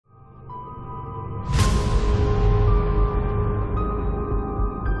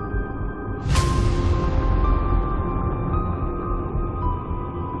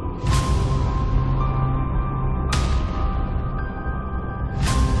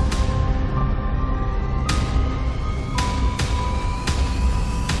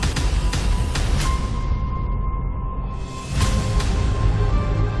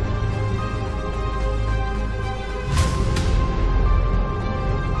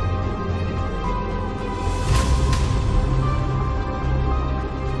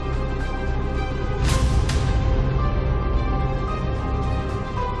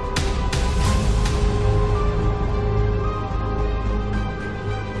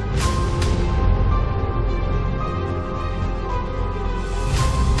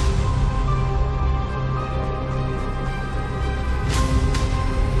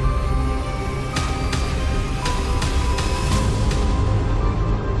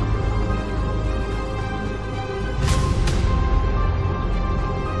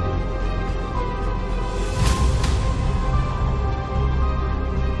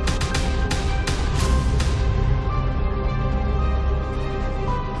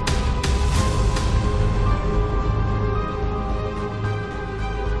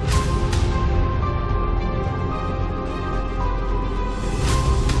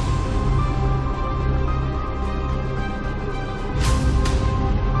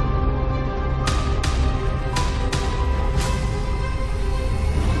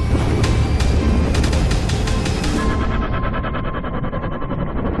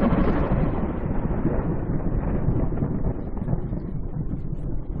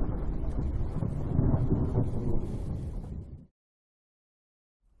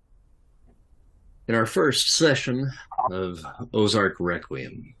In our first session of Ozark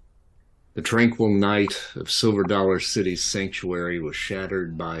Requiem, the tranquil night of Silver Dollar City's sanctuary was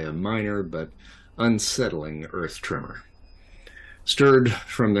shattered by a minor but unsettling earth tremor. Stirred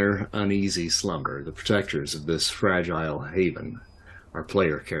from their uneasy slumber, the protectors of this fragile haven, our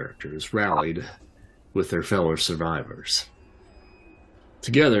player characters, rallied with their fellow survivors.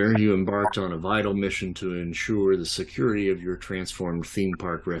 Together, you embarked on a vital mission to ensure the security of your transformed theme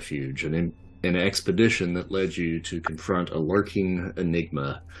park refuge, an expedition that led you to confront a lurking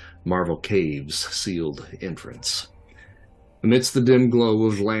enigma, Marvel Cave's sealed entrance. Amidst the dim glow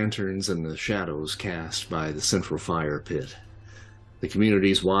of lanterns and the shadows cast by the central fire pit, the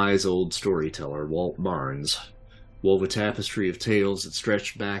community's wise old storyteller, Walt Barnes, wove a tapestry of tales that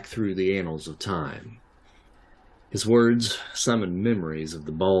stretched back through the annals of time. His words summoned memories of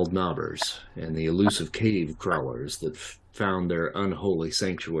the bald knobbers and the elusive cave crawlers that found their unholy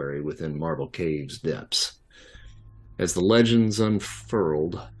sanctuary within Marble Cave's depths. As the legends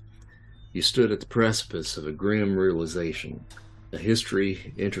unfurled, you stood at the precipice of a grim realization, a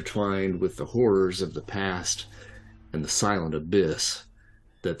history intertwined with the horrors of the past and the silent abyss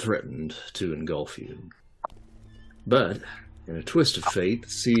that threatened to engulf you. But, in a twist of fate, the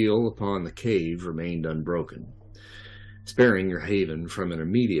seal upon the cave remained unbroken, sparing your haven from an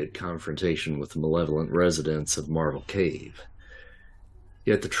immediate confrontation with the malevolent residents of Marble Cave.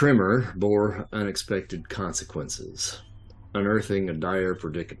 Yet the tremor bore unexpected consequences, unearthing a dire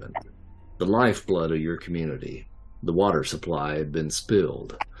predicament. The lifeblood of your community, the water supply, had been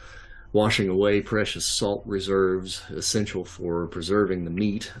spilled, washing away precious salt reserves essential for preserving the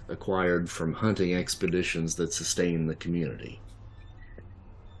meat acquired from hunting expeditions that sustain the community.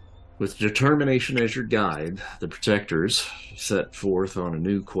 With determination as your guide, the protectors set forth on a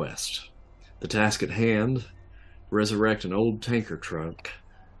new quest. The task at hand: resurrect an old tanker truck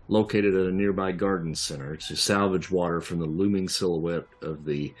located at a nearby garden center to salvage water from the looming silhouette of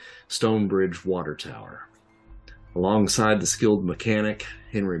the Stonebridge water tower. Alongside the skilled mechanic,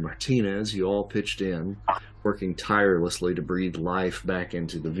 Henry Martinez, you all pitched in, working tirelessly to breathe life back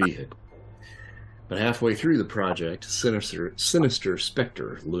into the vehicle. But halfway through the project, a sinister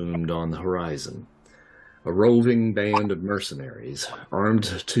specter loomed on the horizon. A roving band of mercenaries, armed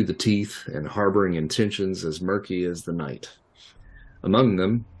to the teeth and harboring intentions as murky as the night. Among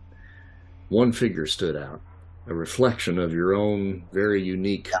them, one figure stood out, a reflection of your own very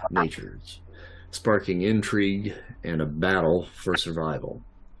unique natures, sparking intrigue and a battle for survival.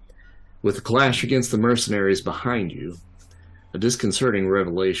 With the clash against the mercenaries behind you, a disconcerting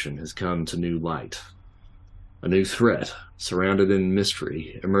revelation has come to new light. A new threat, surrounded in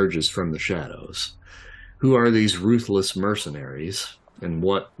mystery, emerges from the shadows. Who are these ruthless mercenaries, and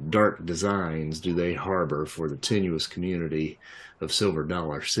what dark designs do they harbor for the tenuous community of Silver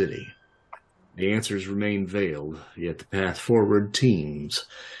Dollar City? The answers remain veiled, yet the path forward teems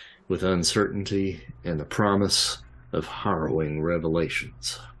with uncertainty and the promise of harrowing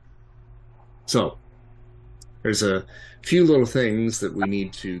revelations. So, there's a few little things that we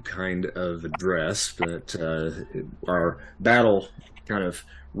need to kind of address, but our battle kind of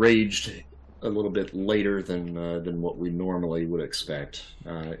raged a little bit later than what we normally would expect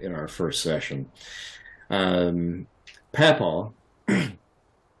in our first session. Papaw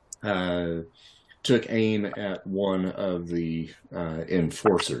took aim at one of the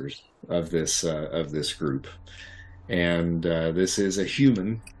enforcers of this group, and this is a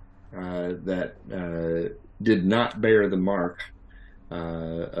human that did not bear the mark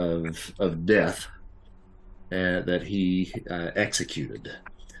of death that he executed.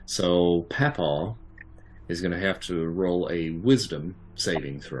 So Papaw is going to have to roll a wisdom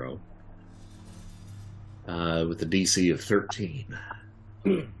saving throw with a DC of 13.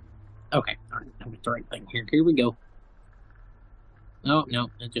 Okay, all right, I'm the right thing here. Here we go. No,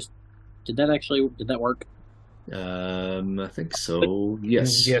 it just did that work? I think so.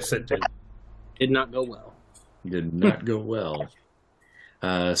 Yes. Yes, it did. Did not go well. Did not go well.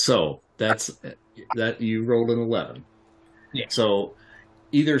 So that you rolled an 11. Yeah. So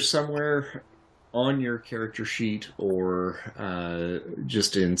either somewhere on your character sheet or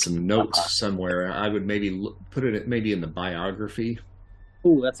just in some notes somewhere, I would maybe put it maybe in the biography.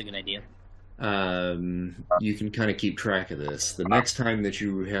 Ooh, that's a good idea. You can kind of keep track of this. The next time that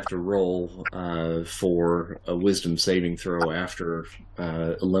you have to roll for a wisdom saving throw after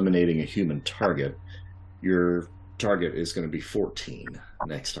eliminating a human target, your target is going to be 14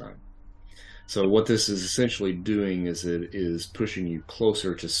 next time. So what this is essentially doing is it is pushing you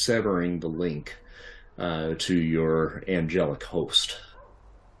closer to severing the link to your angelic host.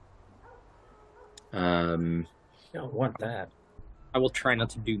 Don't want that. I will try not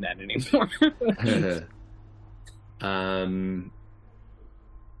to do that anymore. um,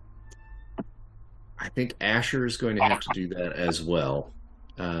 I think Asher is going to have to do that as well.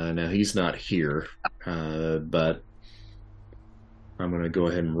 Now he's not here, but I'm going to go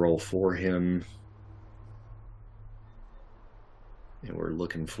ahead and roll for him. And we're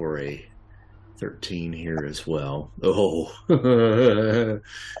looking for a 13 here as well. Oh,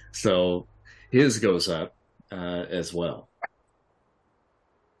 so his goes up as well.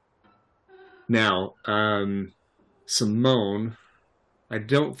 Now, Simone, I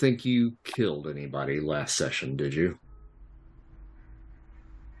don't think you killed anybody last session, did you?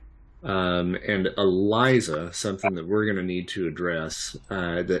 And Eliza, something that we're going to need to address,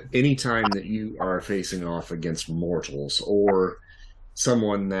 that anytime that you are facing off against mortals or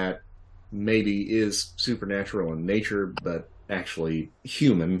someone that maybe is supernatural in nature, but actually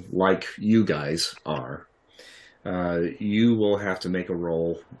human, like you guys are, you will have to make a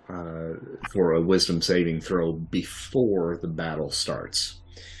roll for a wisdom saving throw before the battle starts.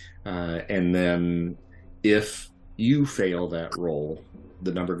 And then if you fail that roll,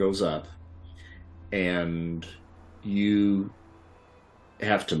 the number goes up, and you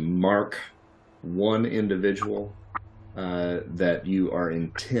have to mark one individual that you are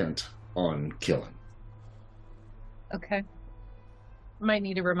intent on killing. Okay. Might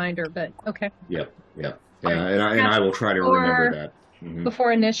need a reminder, but okay. Yep. Yeah, and I will try to remember that. Mm-hmm.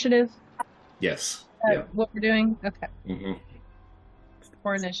 Before initiative? Yes. What we're doing? Okay. Mm-hmm.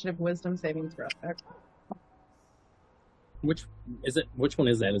 Before initiative, wisdom saving throw. Okay. Which one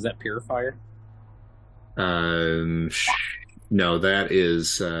is that? Is that purifier? No, that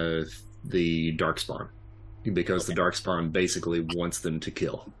is the darkspawn, because the darkspawn basically wants them to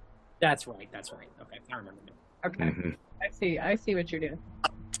kill. That's right. Okay, I remember now. Okay. Mm-hmm. I see what you're doing.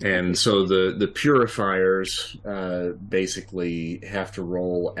 And so the purifiers basically have to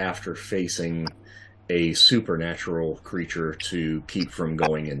roll after facing a supernatural creature to keep from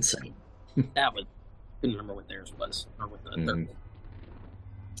going insane. That was, couldn't remember what theirs was, or what the third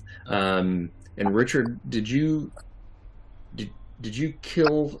one. And Richard, did you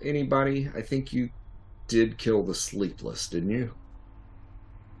kill anybody? I think you did kill the Sleepless, didn't you?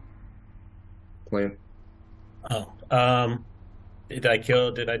 Clint? Oh, did I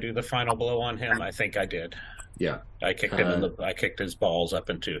do the final blow on him? I think I did. Yeah. I kicked him I kicked his balls up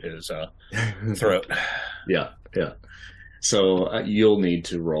into his throat. Yeah. So you'll need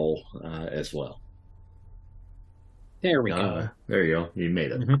to roll as well. There we go. There you go. You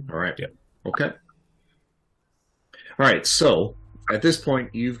made it. Mm-hmm. All right. Yep. Okay. All right. So at this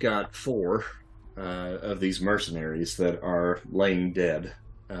point, you've got 4 of these mercenaries that are laying dead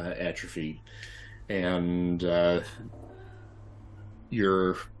at your feet. And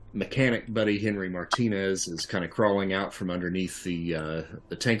your mechanic buddy, Henry Martinez, is kind of crawling out from underneath the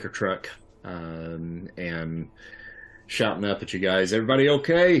tanker truck and shouting up at you guys, "Everybody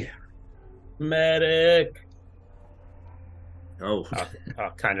okay? Medic!" Oh.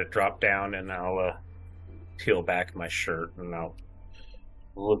 I'll kind of drop down and I'll peel back my shirt and I'll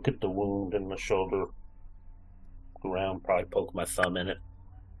look at the wound in my shoulder. Go around, probably poke my thumb in it.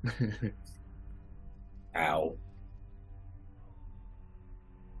 Ow.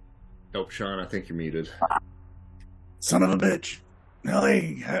 Oh, Sean, I think you're muted. Son of a bitch. No,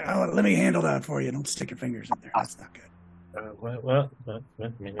 hey, let me handle that for you. Don't stick your fingers in there. That's not good. Well,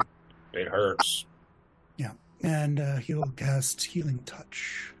 it hurts. Yeah, and he'll cast Healing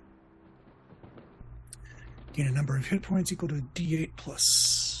Touch. Gain a number of hit points equal to a D8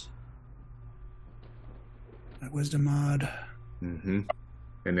 plus. That wisdom mod. Mm-hmm.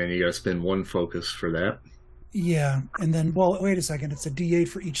 And then you got to spend 1 focus for that. Yeah, and then, well, wait a second. It's a D8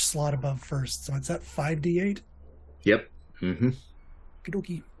 for each slot above first. So it's that 5D8? Yep. Mm-hmm. Okie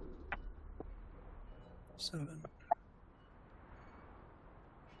dokie. 7.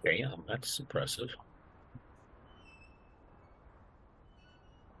 Damn, that's impressive.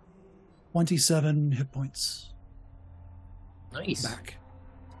 27 hit points. Nice. Back.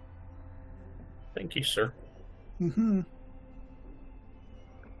 Thank you, sir. Mm-hmm.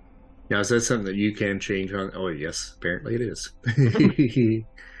 Now, is that something that you can change on? Oh, yes, apparently it is.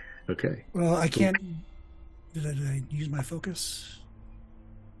 Okay. Well, I can't... Did I use my focus?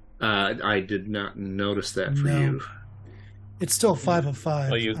 I did not notice that for you. It's still 5 of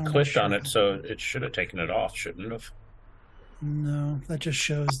 5. Well, you clicked on it, so it should have taken it off, shouldn't it have? No, that just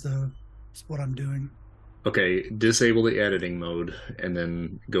shows what I'm doing. Okay, disable the editing mode and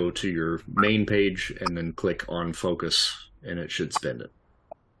then go to your main page and then click on focus and it should spend it.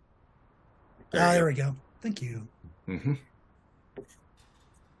 There we go. Thank you. Mm-hmm.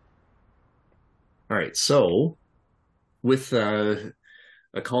 All right, so With a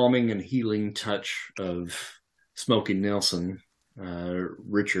calming and healing touch of Smokey Nelson,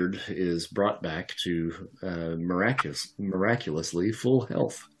 Richard is brought back to miraculously full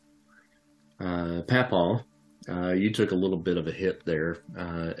health. Papaw, you took a little bit of a hit there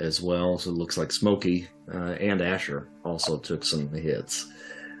as well, so it looks like Smokey and Asher also took some hits.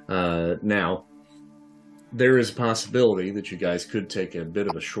 Now, there is a possibility that you guys could take a bit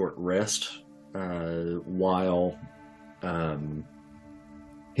of a short rest while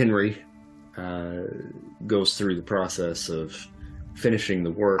Henry goes through the process of finishing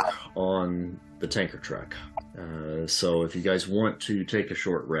the work on the tanker truck. So if you guys want to take a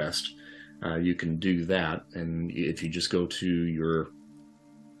short rest, you can do that. And if you just go to your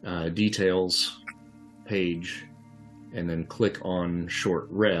details page and then click on short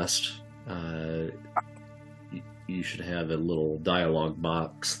rest, you should have a little dialog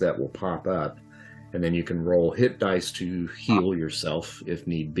box that will pop up, and then you can roll hit dice to heal yourself if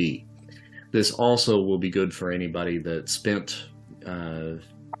need be. This also will be good for anybody that spent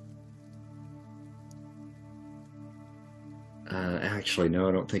actually, no,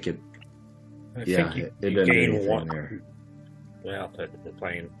 I don't think it. I Yeah, think it you doesn't do gain anything one. there. Well, we're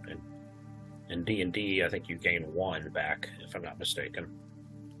playing in D&D. I think you gain 1 back, if I'm not mistaken.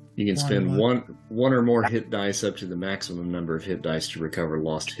 You can spend one or more hit dice up to the maximum number of hit dice to recover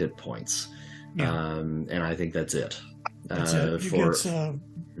lost hit points. Yeah. And I think that's it. That's it. You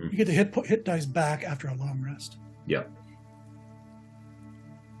get the hit dice back after a long rest. Yep.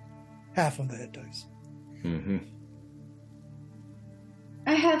 Half of the hit dice. Mm-hmm.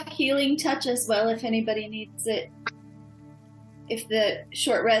 I have healing touch as well if anybody needs it. If the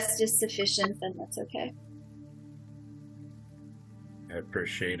short rest is sufficient, then that's okay. I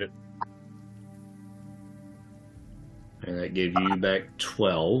appreciate it. And that gave you back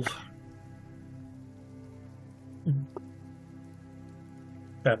 12.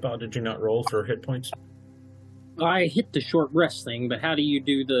 Papa, did you not roll for hit points? I hit the short rest thing, but how do you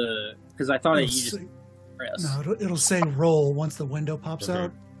do the? Because I thought you just rest. No, it'll say roll once the window pops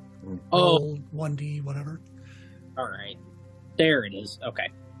out. Oh, Roll 1D, whatever. all right. There it is. Okay.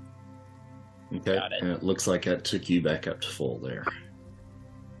 Okay. Got it. And it looks like that took you back up to full there.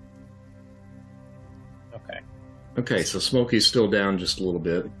 Okay. Okay, so Smokey's still down just a little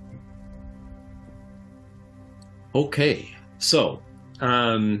bit. Okay, so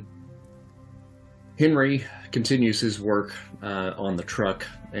Henry continues his work on the truck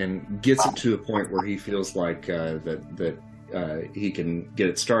and gets it to a point where he feels like that he can get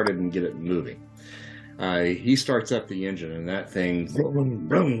it started and get it moving. He starts up the engine, and that thing,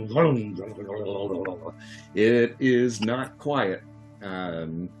 it is not quiet,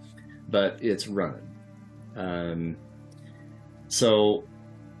 but it's running. So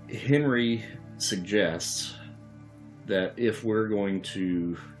Henry suggests that if we're going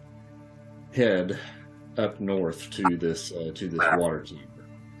to head up north to this water chamber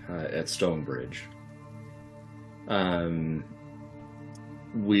at Stonebridge,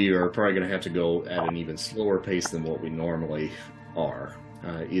 we are probably going to have to go at an even slower pace than what we normally are.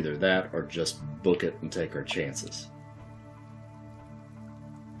 Either that or just book it and take our chances.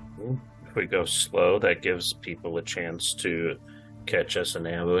 If we go slow, that gives people a chance to catch us and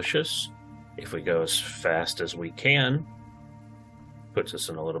ambush us. If we go as fast as we can, puts us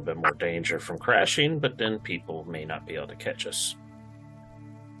in a little bit more danger from crashing, but then people may not be able to catch us.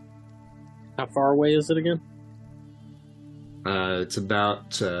 How far away is it again? It's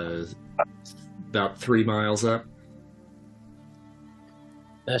about 3 miles up.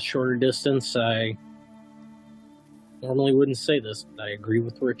 That shorter distance, I normally wouldn't say this, but I agree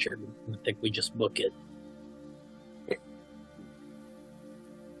with Richard. I think we just book it.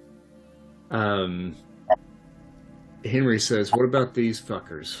 Henry says, "What about these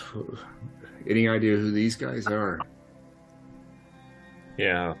fuckers? Any idea who these guys are?"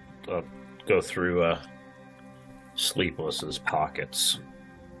 Yeah, I'll go through Sleepless's pockets.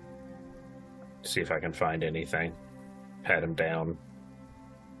 See if I can find anything. Pat him down.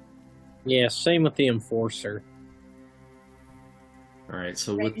 Yeah, same with the Enforcer. All right,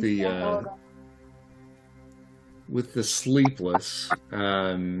 so with the Sleepless,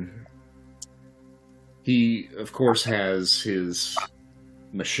 he of course has his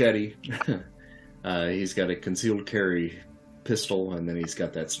machete. He's got a concealed carry pistol, and then he's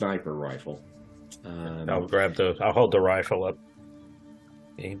got that sniper rifle. I'll hold the rifle up.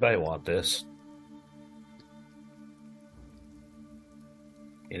 Anybody want this?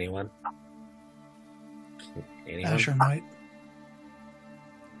 Anyone? Anyone? Asher might.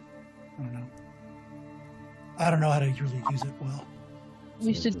 I don't know. I don't know how to really use it well.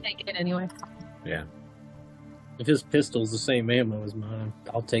 We should take it anyway. Yeah. If his pistol's the same ammo as mine,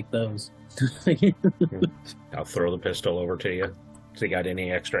 I'll take those. I'll throw the pistol over to you. Has he got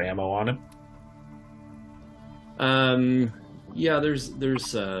any extra ammo on him? Yeah, there's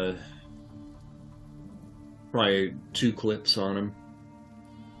probably 2 clips on him.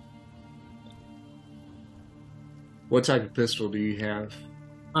 What type of pistol do you have?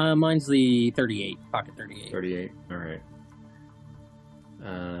 Mine's the 38, pocket 38. 38. All right.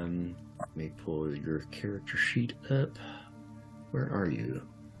 Let me pull your character sheet up. Where are you?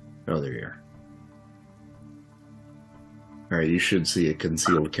 Oh, there you are. All right, you should see a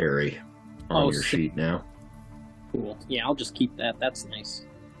concealed carry on your sheet now. Cool. Yeah, I'll just keep that. That's nice.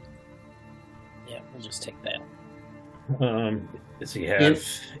 Yeah, we'll just take that. Does he have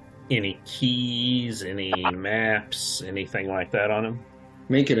any keys, any maps, anything like that on him?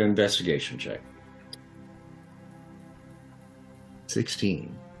 Make an investigation check.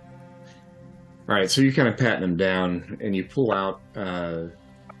 16. All right, so you're kind of patting him down, and you pull out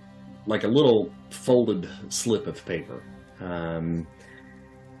like a little folded slip of paper.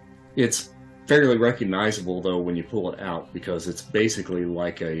 It's fairly recognizable, though, when you pull it out, because it's basically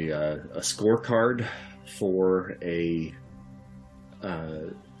like a scorecard for a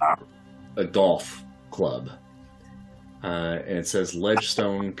golf club. And it says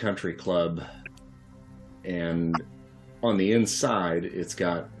Ledgestone Country Club, and on the inside it's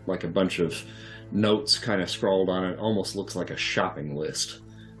got like a bunch of notes kind of scrawled on it. Almost looks like a shopping list.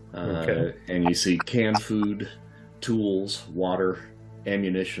 Okay. And you see canned food, tools, water,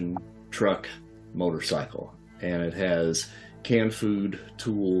 ammunition, truck, motorcycle, and it has canned food,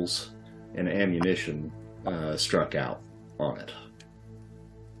 tools, and ammunition struck out on it.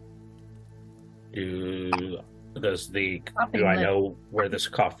 Do I know where this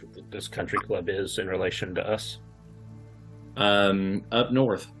country club is in relation to us? Up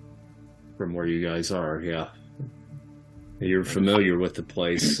north from where you guys are, yeah. You're familiar with the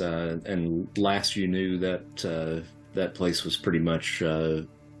place, and last you knew that that place was pretty much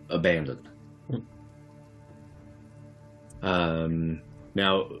abandoned.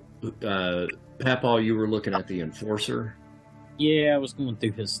 Now, Papaw, you were looking at the enforcer. Yeah, I was going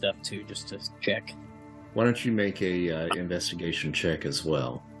through his stuff too, just to check. Why don't you make a investigation check as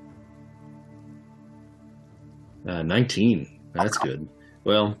well? 19. That's good.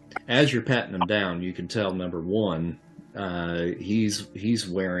 Well, as you're patting him down, you can tell, number one, he's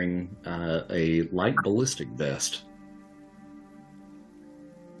wearing a light ballistic vest.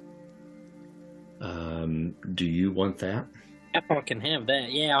 Do you want that? Papaw can have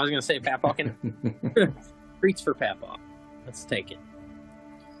that. Yeah, I was going to say Papaw can. Treats for Papaw. Let's take it.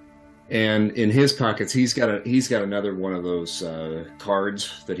 And in his pockets, he's got another one of those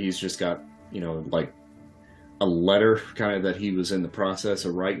cards that he's just got, like a letter kind of that he was in the process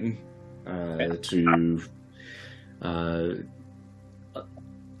of writing to.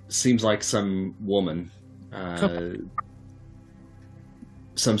 Seems like some woman,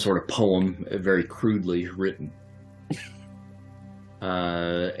 some sort of poem, very crudely written.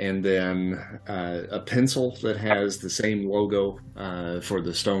 And then a pencil that has the same logo for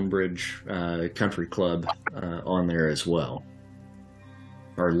the Stonebridge Country Club on there as well.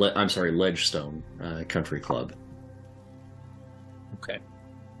 Or, I'm sorry, Ledgestone Country Club. Okay.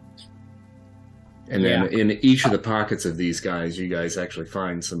 And then in each of the pockets of these guys, you guys actually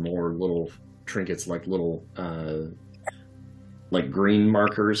find some more little trinkets, like little like green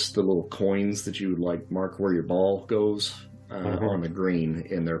markers, the little coins that you would like mark where your ball goes. On the green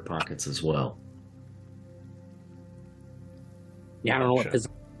in their pockets as well. Yeah, I don't know what his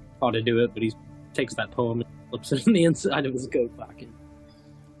ought to do it, but he takes that poem and flips it in the inside of his coat pocket.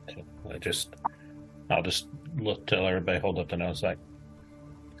 I'll just tell everybody, hold up the nose, like,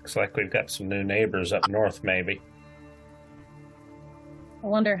 looks like we've got some new neighbors up north, maybe. I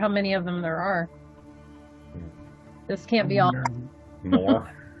wonder how many of them there are. This can't be all. More.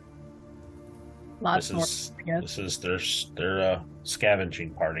 Lots more. This is their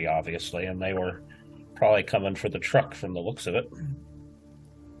scavenging party, obviously, and they were probably coming for the truck from the looks of it.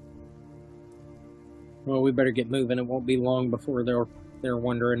 Well, we better get moving. It won't be long before they're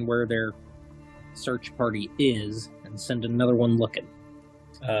wondering where their search party is and send another one looking.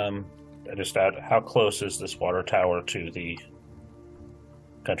 I just add, how close is this water tower to the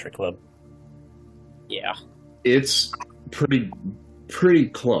country club? Yeah, it's pretty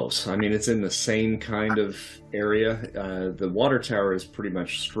close. I mean, it's in the same kind of area. The water tower is pretty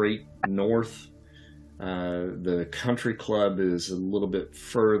much straight north. The country club is a little bit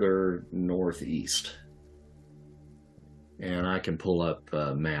further northeast. And I can pull up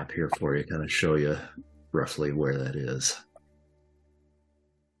a map here for you, kind of show you roughly where that is.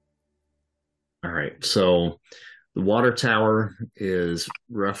 All right, so The water tower is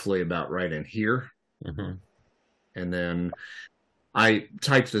roughly about right in here. Mm-hmm. And then I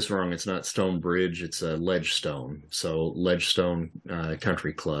typed this wrong. It's not Stone Bridge, it's a Ledge Stone. So Ledge Stone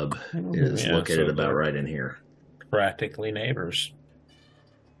Country Club is located about right in here. Practically neighbors.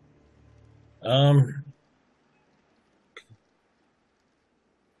 I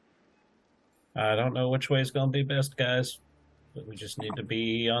don't know which way is going to be best, guys. But we just need to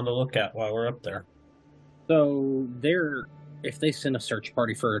be on the lookout while we're up there. So if they send a search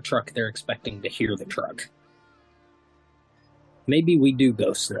party for a truck, they're expecting to hear the truck. Maybe we do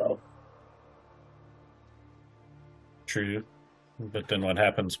go slow. True. But then what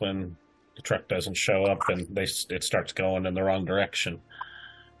happens when the truck doesn't show up and it starts going in the wrong direction?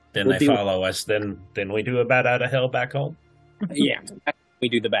 Then they follow us. Then we do a bat out of hell back home? Yeah, we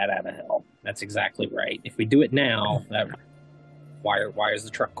do the bat out of hell. That's exactly right. If we do it now, why is the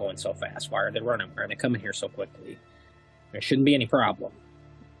truck going so fast? Why are they running? Why are they coming here so quickly? There shouldn't be any problem.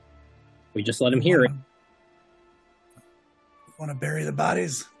 We just let them hear it. Want to bury the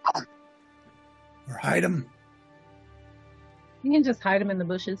bodies? Or hide them? You can just hide them in the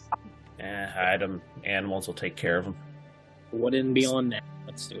bushes. Hide them. Animals will take care of them. What in beyond that?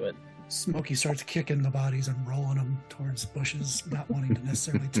 Let's do it. Smokey starts kicking the bodies and rolling them towards bushes, not wanting to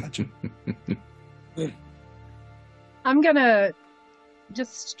necessarily touch them. I'm gonna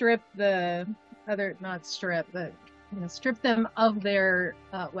just strip strip them of their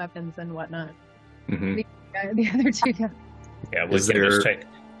weapons and whatnot. Mm-hmm. The other two guys. Yeah, we can just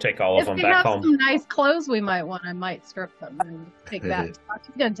take all of them back If they home. have some nice clothes we might want, I might strip them and take that. I'm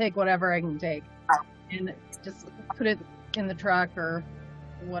just gonna take whatever I can take and just put it in the truck or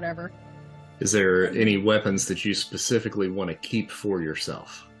whatever. Is there any weapons that you specifically want to keep for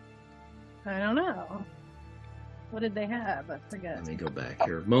yourself? I don't know. What did they have? I forget. Let me go back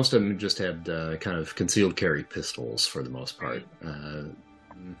here. Most of them just had kind of concealed carry pistols for the most part.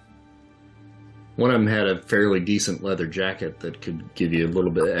 One of them had a fairly decent leather jacket that could give you a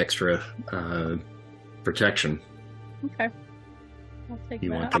little bit extra protection. Okay. I'll take You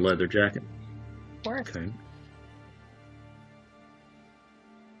that. want the leather jacket? Of course. Okay.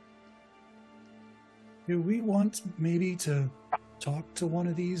 Do we want maybe to talk to one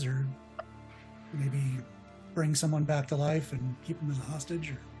of these or maybe bring someone back to life and keep them as a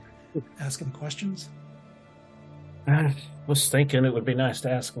hostage or ask them questions? I was thinking it would be nice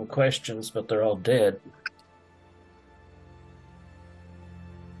to ask them questions, but they're all dead.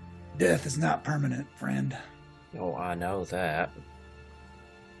 Death is not permanent, friend. Oh, I know that.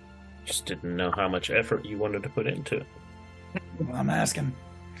 Just didn't know how much effort you wanted to put into it. Well, I'm asking.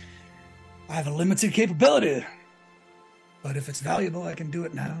 I have a limited capability, but if it's valuable, I can do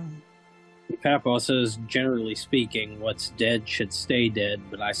it now. Papa says, generally speaking, what's dead should stay dead,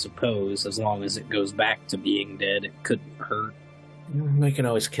 but I suppose as long as it goes back to being dead, it couldn't hurt. We can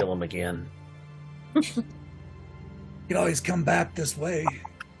always kill him again. You can always come back this way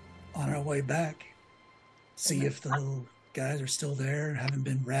on our way back. See if the little guys are still there, haven't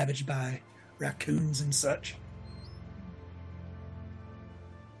been ravaged by raccoons and such.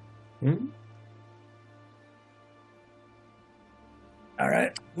 All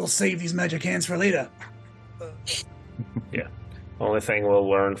right, we'll save these magic hands for later. Yeah. Only thing we'll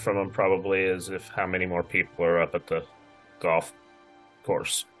learn from them probably is how many more people are up at the golf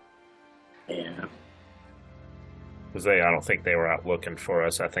course. Yeah. Because I don't think they were out looking for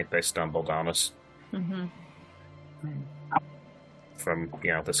us. I think they stumbled on us Mm-hmm. from,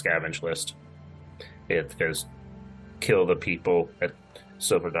 the scavenge list. Because kill the people at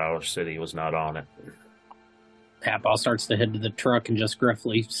Silver Dollar City was not on it. Papa starts to head to the truck and just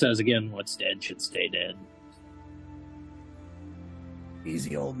gruffly says again, what's dead should stay dead.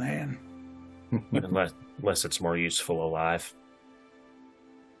 Easy, old man. Unless it's more useful alive.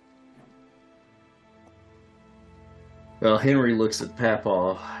 Well, Henry looks at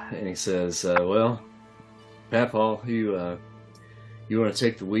Papaw and he says, well, Papaw, you want to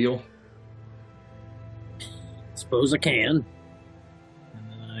take the wheel? Suppose I can.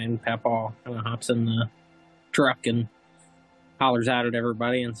 And Papa kind of hops in the truck and hollers out at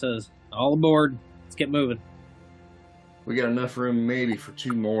everybody and says, all aboard, let's get moving. We got enough room maybe for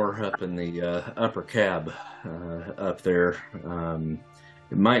two more up in the upper cab up there.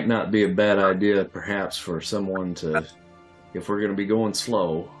 It might not be a bad idea perhaps for someone to, if we're going to be going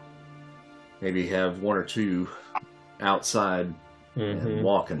slow, maybe have one or two outside and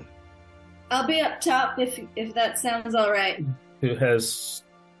walking. I'll be up top if that sounds all right. Who has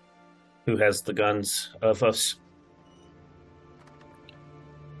the guns of us?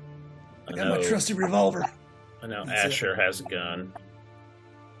 I got my trusty revolver. I know That's Asher has a gun.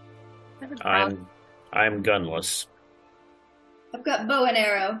 I'm gunless. I've got bow and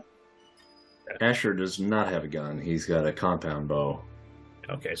arrow. Asher does not have a gun. He's got a compound bow.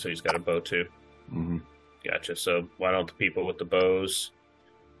 Okay, so he's got a bow too. Mm-hmm. Gotcha. So why don't the people with the bows,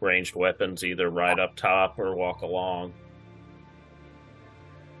 ranged weapons, either ride up top or walk along?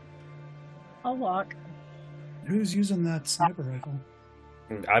 I'll walk. Who's using that sniper rifle?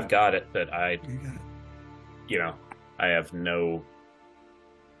 I've got it, but You got it. I have no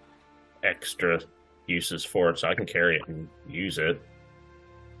extra uses for it, so I can carry it and use it.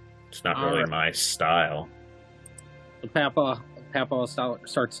 It's not really my style. Papa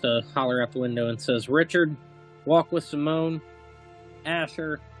starts to holler out the window and says, "Richard, walk with Simone,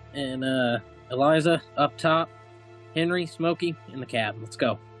 Asher, and Eliza up top. Henry, Smokey, in the cab. Let's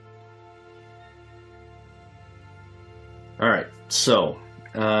go." All right, so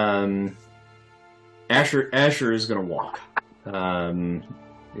Asher is going to walk. I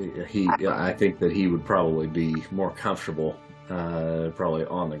think that he would probably be more comfortable, probably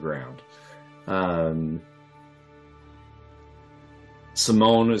on the ground.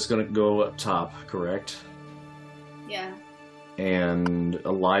 Simone is going to go up top, correct? Yeah. And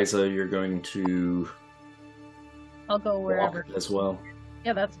Eliza, you're going to I'll go wherever. walk as well.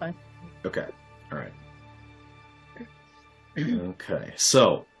 Yeah, that's fine. Okay, all right. Okay,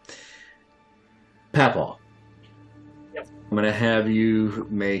 so Papa, Yep. I'm going to have you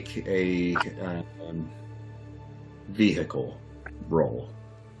make a vehicle roll.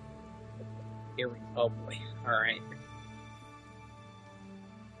 Here we go. Oh boy. All right.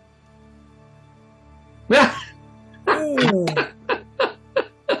 Oh,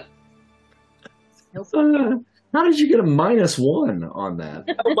 How did you get a -1 on that?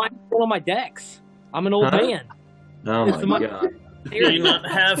 One of my decks. I'm an old Huh? man. Oh It's my my- god. Do you not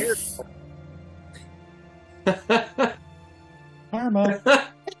have... karma.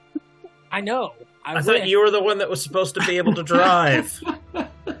 I know. I thought you were the one that was supposed to be able to drive.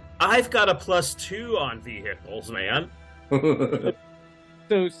 I've got a +2 on vehicles, man.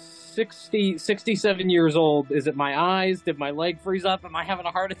 So 67 years old. Is it my eyes? Did my leg freeze up? Am I having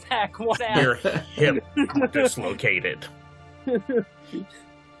a heart attack? What Your happened? hip dislocated.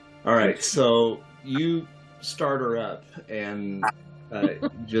 All right, so you start her up and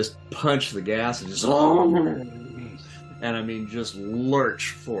just punch the gas and just just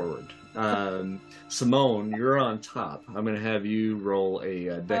lurch forward. Simone, you're on top. I'm going to have you roll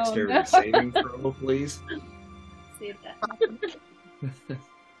a dexterity no. saving throw, please. See if that happens.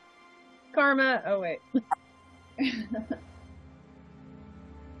 Karma. Oh wait.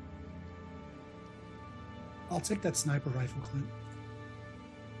 I'll take that sniper rifle, Clint.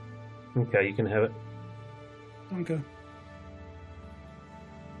 Okay, you can have it. Okay.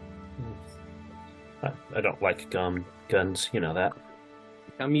 I don't like guns, you know that.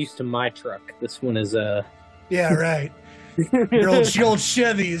 I'm used to my truck. This one is Yeah, right. Your old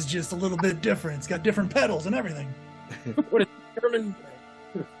Chevy is just a little bit different. It's got different pedals and everything. what is German?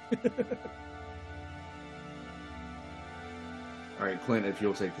 All right, Clint, if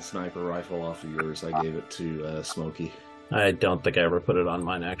you'll take the sniper rifle off of yours, I gave it to Smokey. I don't think I ever put it on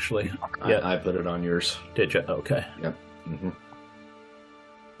mine, actually. I put it on yours. Did you? Okay. Yep. Mm-hmm.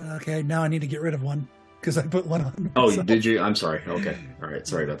 Okay, now I need to get rid of one because I put one on. Oh, myself. did you? I'm sorry. Okay. All right.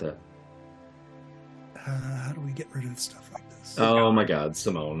 Sorry about that. How do we get rid of stuff like this? Oh my God,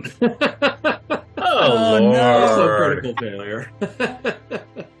 Simone. Oh, no. So Lord. critical failure.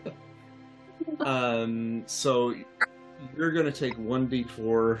 So you're going to take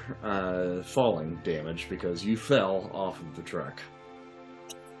 1d4 falling damage because you fell off of the truck.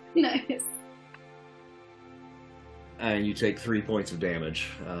 Nice. And you take 3 points of damage,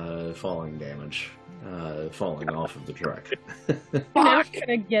 falling damage, falling off of the truck. We're never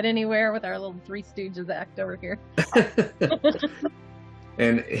gonna get anywhere with our little Three Stooges act over here.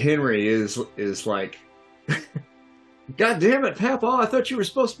 And Henry is like, God damn it, Papa! I thought you were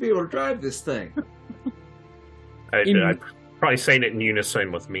supposed to be able to drive this thing. I'd probably saying it in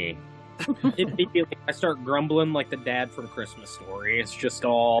unison with me. Immediately, I start grumbling like the dad from Christmas Story. It's just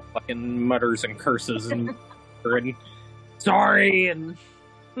all fucking mutters and curses and sorry and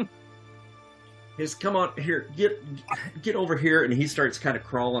He's come on here, get over here, and he starts kind of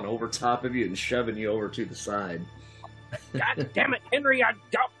crawling over top of you and shoving you over to the side. God damn it, Henry! I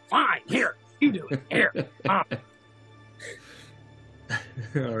don't fine here. You do it here.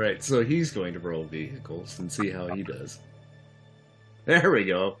 All right, so he's going to roll vehicles and see how he does. There we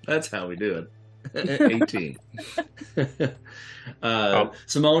go. That's how we do it. 18.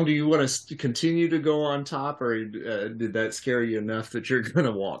 Simone, do you want to continue to go on top, or did that scare you enough that you're going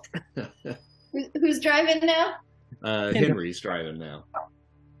to walk? Who's driving now? Henry's driving now.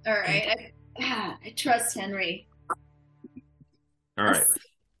 All right. I trust Henry. All right.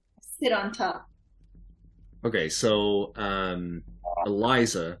 Sit on top. Okay, so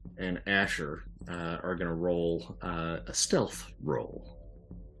Eliza and Asher are going to roll a stealth roll.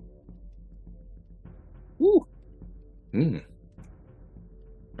 Woo.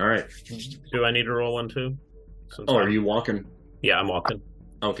 All right. Do I need to roll one too? Oh, are you walking? Yeah, I'm walking.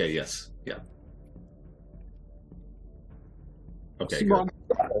 Okay, yes. Yeah. Okay, Small good.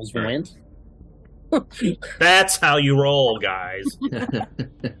 rolls All right. wins. That's how you roll, guys.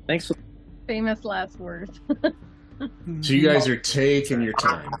 Thanks for Famous last words. So you guys are taking your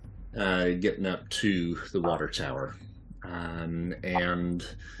time getting up to the water tower.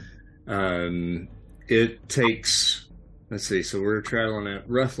 It takes, let's see, so we're traveling at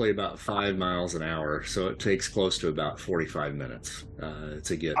roughly about 5 miles an hour, so it takes close to about 45 minutes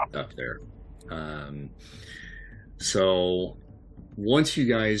to get up there. So once you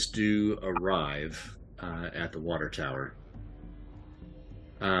guys do arrive at the water tower,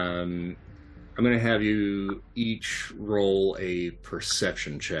 I'm going to have you each roll a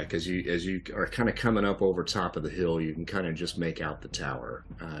perception check as you are kind of coming up over top of the hill. You can kind of just make out the tower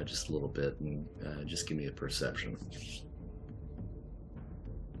just a little bit, and just give me a perception.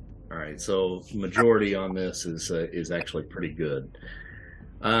 All right, so majority on this is actually pretty good.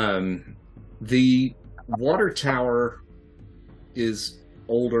 The water tower is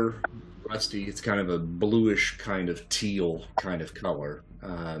older, rusty. It's kind of a bluish kind of teal kind of color.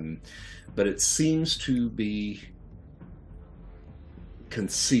 But it seems to be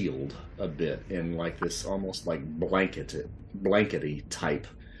concealed a bit in like this almost like blankety type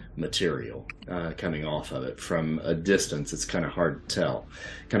material coming off of it. From a distance, it's kind of hard to tell.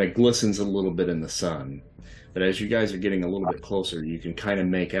 Kind of glistens a little bit in the sun. But as you guys are getting a little bit closer, you can kind of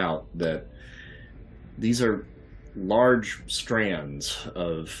make out that these are large strands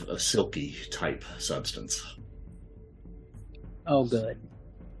of a silky type substance. Oh, good.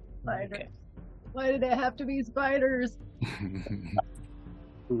 Spiders. Okay. Why did it have to be spiders?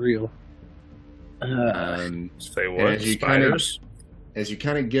 For real. Say and what? as you Spiders? as you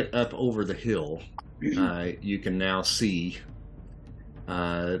kind of get up over the hill, you can now see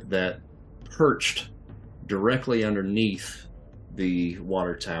that perched directly underneath the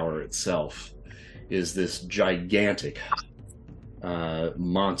water tower itself is this gigantic,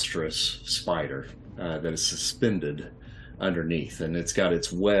 monstrous spider that is suspended underneath, and it's got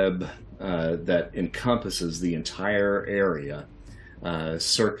its web that encompasses the entire area,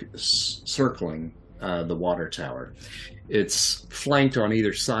 circling the water tower. It's flanked on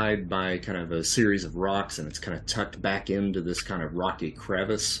either side by kind of a series of rocks, and it's kind of tucked back into this kind of rocky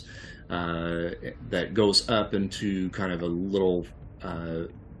crevice that goes up into kind of a little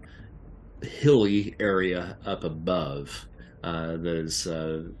hilly area up above that is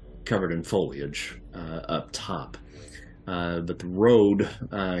covered in foliage up top. But the road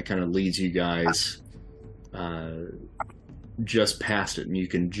kind of leads you guys just past it, and you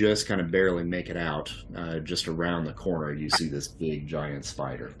can just kind of barely make it out. Just around the corner, you see this big giant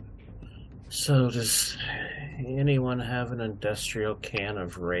spider. So does anyone have an industrial can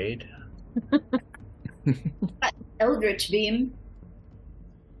of Raid? Eldritch beam.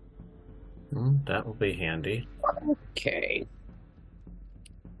 That will be handy. Okay.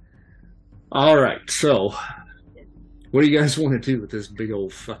 All right, so what do you guys want to do with this big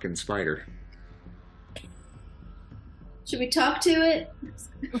old fucking spider? Should we talk to it?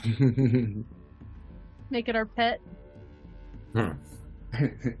 Make it our pet.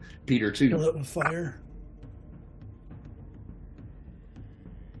 Peter Fill too. it with fire.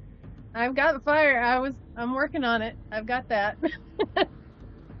 I've got fire. I'm working on it. I've got that.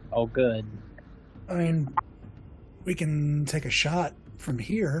 Oh, good. I mean, we can take a shot from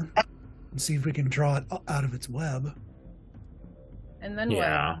here and see if we can draw it out of its web. And then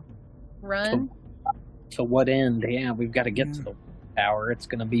Yeah. what? Run? To what end? Yeah, we've got to get to the tower. It's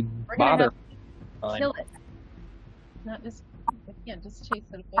going to be We're gonna have bothered. to kill it. Not just, we can't just chase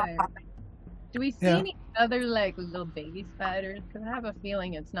it away. Do we see Yeah. any other like little baby spiders? Because I have a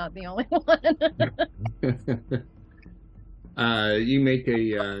feeling it's not the only one. You make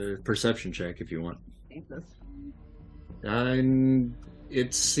a perception check if you want. Jesus. And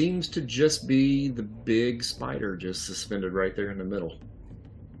it seems to just be the big spider just suspended right there in the middle.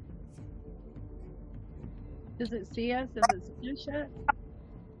 Does it see us? Does it see us yet?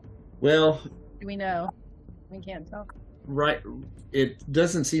 Well, Do we know? We can't tell. right, it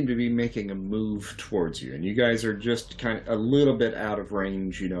doesn't seem to be making a move towards you, and you guys are just kind of a little bit out of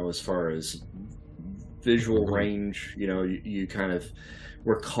range, as far as visual range. You kind of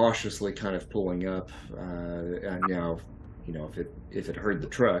were cautiously kind of pulling up, and now, if it heard the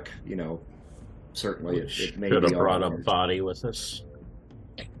truck, certainly it may Should be have brought a all body with us.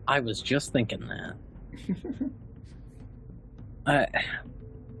 I was just thinking that.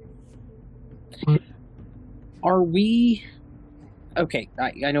 Are we okay?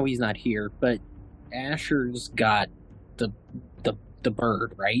 I know he's not here, but Asher's got the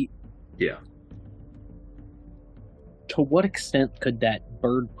bird, right? Yeah. To what extent could that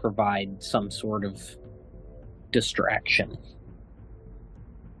bird provide some sort of distraction?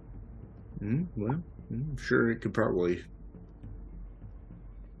 Well, I'm sure it could probably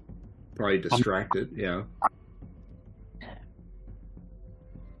distract it. Yeah.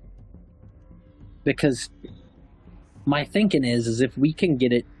 Because my thinking is if we can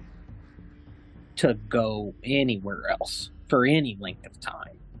get it to go anywhere else for any length of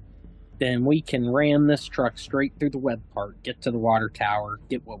time, then we can ram this truck straight through the web part, get to the water tower,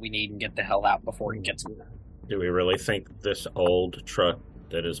 get what we need, and get the hell out before it gets there. Do we really think this old truck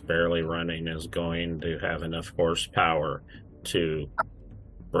that is barely running is going to have enough horsepower to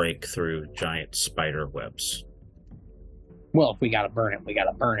break through giant spider webs? Well, if we gotta burn it, we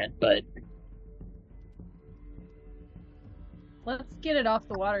gotta burn it, but Let's get it off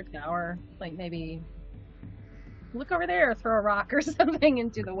the water tower. Like maybe look over there, throw a rock or something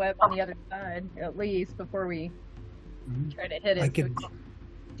into the web on the other side, at least before we try to hit it. I So could- we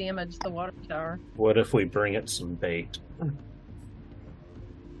don't damage the water tower. What if we bring it some bait?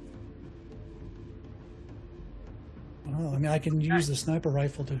 I mean, I can use the sniper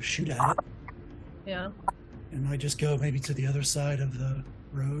rifle to shoot at it, Yeah. and I just go maybe to the other side of the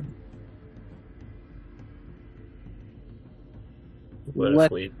road. What Let-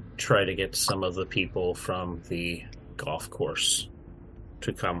 if we try to get some of the people from the golf course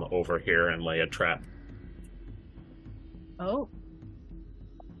to come over here and lay a trap? Oh,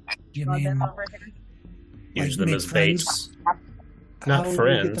 Do you draw mean them over here. Use like, them make as friends? baits. How Not do we get them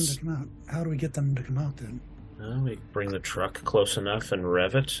friends. to come out? How do we get them to come out then? We bring the truck close enough and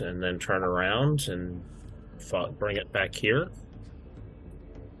rev it, and then turn around and bring it back here.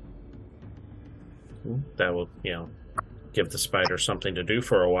 That will, give the spider something to do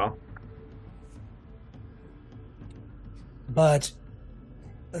for a while. But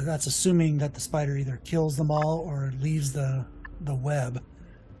that's assuming that the spider either kills them all or leaves the web,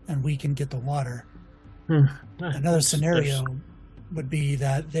 and we can get the water. Another scenario would be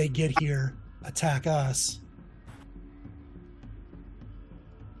that they get here, attack us.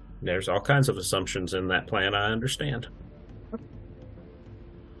 There's all kinds of assumptions in that plan, I understand.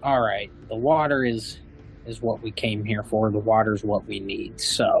 all right, the water is what we came here for. The water's what we need.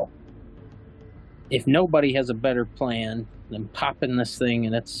 So, if nobody has a better plan than popping this thing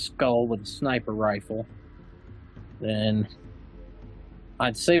in its skull with a sniper rifle, then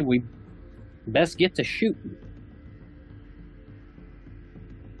I'd say we best get to shooting.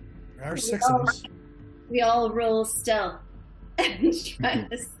 There are 6 of us. We all roll stealth and try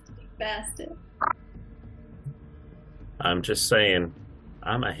to sneak past it. I'm just saying,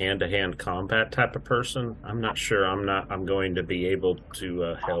 I'm a hand-to-hand combat type of person. I'm not sure I'm going to be able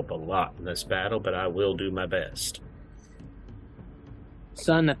to help a lot in this battle, but I will do my best.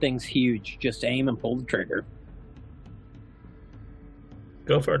 Son, that thing's huge. Just aim and pull the trigger.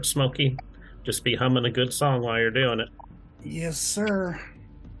 Go for it, Smokey. Just be humming a good song while you're doing it. Yes, sir.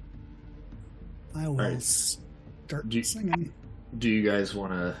 I will Right. start Do you- singing. Do you guys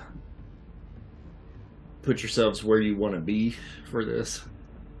want to put yourselves where you want to be for this?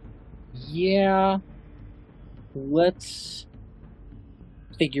 Yeah. Let's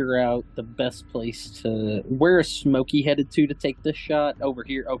figure out the best place to... Where is Smokey headed to take this shot? Over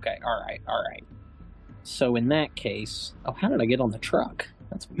here? Okay, alright. So in that case... Oh, how did I get on the truck?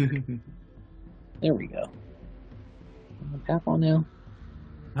 That's weird. There we go. Tap on now.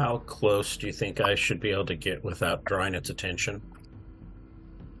 How close do you think I should be able to get without drawing its attention?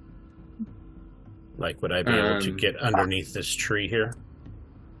 Like, would I be able to get underneath this tree here?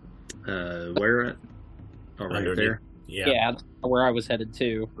 Where at? Oh, right Underneath. there. Yeah, that's where I was headed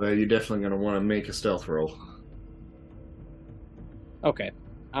to. Well, you're definitely going to want to make a stealth roll. Okay.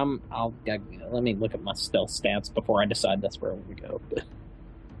 Let me look at my stealth stats before I decide that's where we go.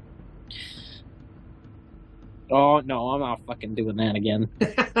 Oh, no, I'm not fucking doing that again.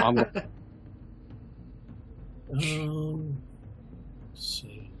 Let's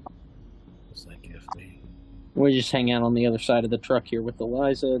see. What's that give me? We'll just hang out on the other side of the truck here with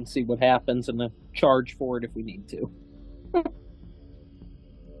Eliza and see what happens and then charge for it if we need to. I'm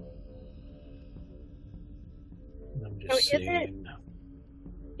So just is it- seeing.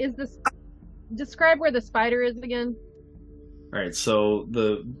 Is this describe where the spider is again? All right, so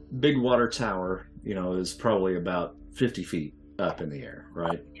the big water tower, is probably about 50 feet up in the air,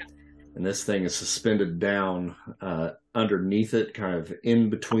 right? and this thing is suspended down underneath it, kind of in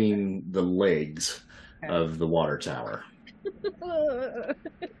between the legs of the water tower.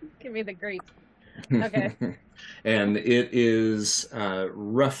 Give me the grief. Okay. And it is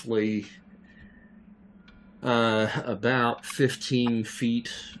roughly about 15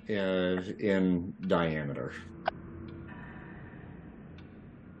 feet in diameter.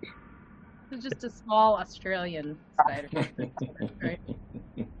 It's just a small Australian spider, right?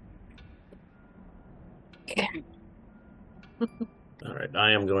 All right,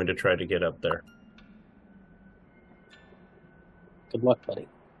 I am going to try to get up there. Good luck, buddy.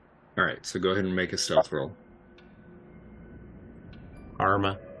 All right, so go ahead and make a stealth roll.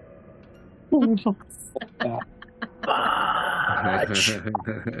 Arma. All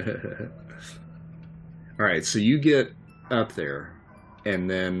right, so you get up there, and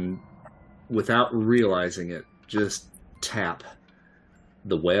then, without realizing it, just tap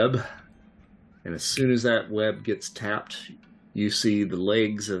the web. And as soon as that web gets tapped, you see the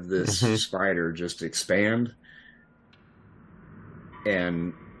legs of this spider just expand,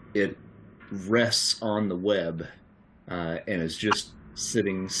 and it rests on the web and is just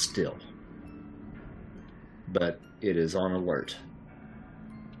sitting still. But it is on alert.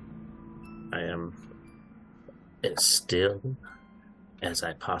 I am as still as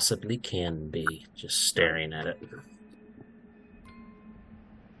I possibly can be, just staring at it.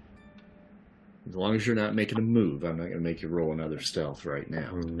 As long as you're not making a move, I'm not going to make you roll another stealth right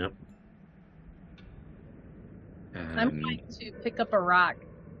now. Nope. I'm going to pick up a rock,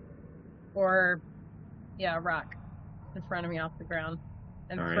 a rock in front of me off the ground,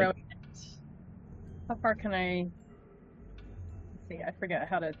 and throw it. How far can I? Let's see, I forget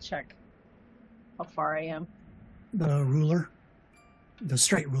how to check how far I am. The ruler, the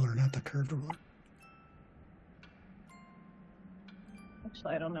straight ruler, not the curved ruler.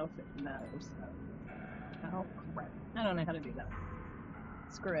 Actually, I don't know if it matters. Oh, crap. I don't know how to do that.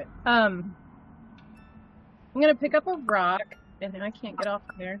 Screw it. I'm gonna pick up a rock, and I can't get off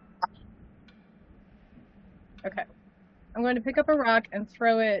there. Okay. I'm going to pick up a rock and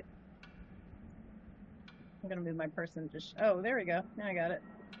throw it. I'm gonna move my person. Oh, there we go. Now I got it.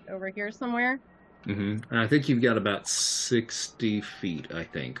 Over here somewhere. And I think you've got about 60 feet, I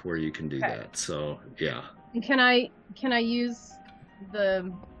think, where you can do that. So, yeah. And can I use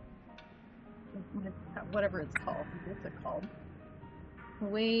the whatever it's called? What's it called?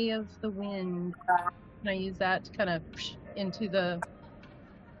 Way of the wind. Can I use that to kind of into the?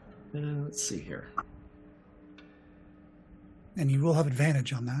 Let's see here. And you will have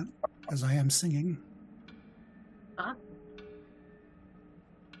advantage on that, as I am singing.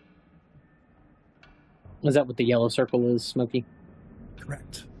 Is that what the yellow circle is, Smokey?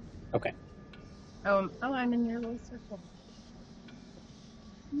 Correct. Okay. I'm in your little circle.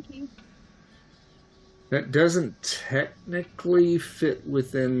 Thank you. That doesn't technically fit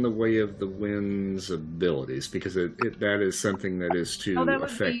within the Way of the Wind's abilities, because that is something that is to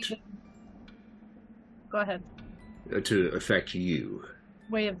affect. Go ahead. To affect you.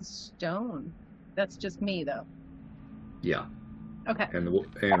 Way of the Stone. That's just me, though. Yeah. Okay. And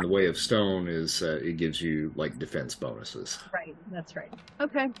the Way of Stone is it gives you like defense bonuses. Right. That's right.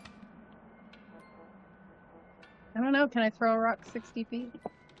 Okay. I don't know. Can I throw a rock 60 feet?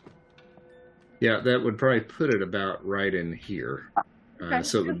 Yeah, that would probably put it about right in here. Okay.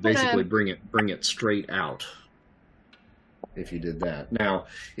 So it would basically bring it straight out if you did that. Now,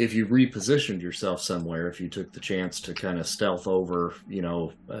 if you repositioned yourself somewhere, if you took the chance to kind of stealth over,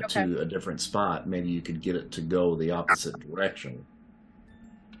 to a different spot, maybe you could get it to go the opposite direction.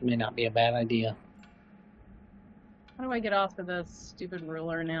 May not be a bad idea. How do I get off of this stupid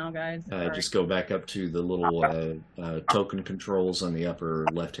ruler now, guys? Just go back up to the little token controls on the upper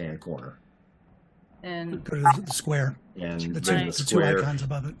left-hand corner. And go to the square. And the then two icons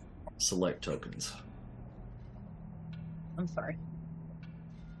above it. Select tokens. I'm sorry.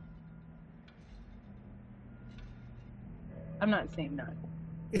 I'm not seeing that.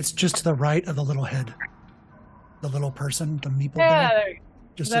 It's just to the right of the little head. The little person, the meeple Yeah, guy. there you go.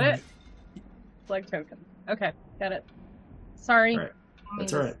 Just Is that it? Select token. Okay, got it. Sorry. All right.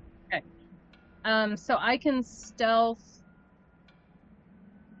 That's all right. Okay. So I can stealth.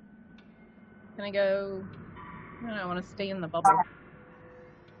 Can I go? I don't know. I want to stay in the bubble.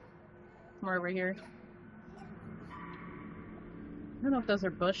 Somewhere over here. I don't know if those are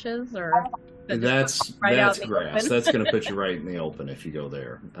bushes or. That's grass. That's going to put you right in the open if you go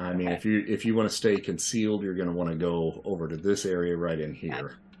there. I mean, if you want to stay concealed, you're going to want to go over to this area right in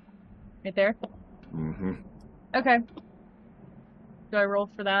here. Right there. Mm-hmm. Okay. Do I roll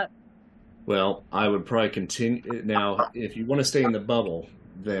for that? Well, I would probably continue. Now, if you want to stay in the bubble,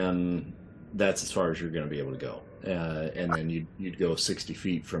 then that's as far as you're going to be able to go. And then you'd go 60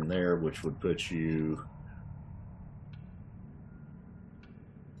 feet from there, which would put you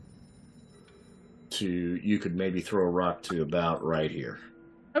to, you could maybe throw a rock to about right here.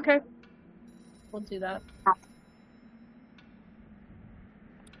 Okay. We'll do that.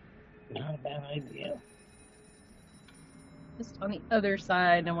 Not a bad idea. Just on the other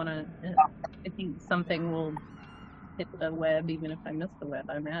side, I think something will hit the web, even if I miss the web,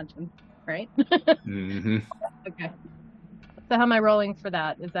 I imagine. Right? Mm-hmm. Okay. So how am I rolling for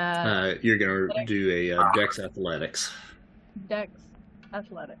that? Is that You're going to do a Dex Athletics. Dex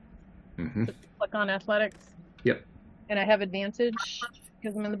Athletics? Mm-hmm. Just click on Athletics? Yep. And I have advantage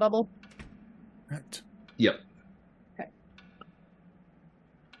because I'm in the bubble? Correct. Yep. Okay.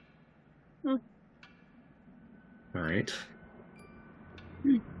 All right.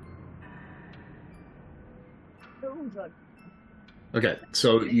 Okay,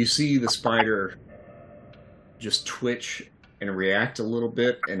 so you see the spider just twitch and react a little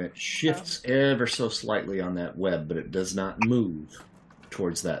bit, and it shifts ever so slightly on that web, but it does not move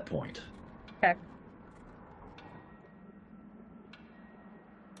towards that point. Okay.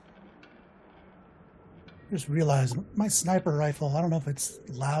 Just realized my sniper rifle, I don't know if it's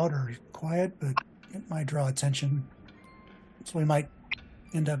loud or quiet, but it might draw attention. So we might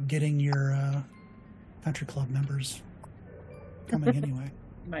end up getting your country club members coming anyway.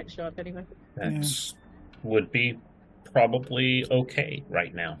 You might show up anyway. That would be probably okay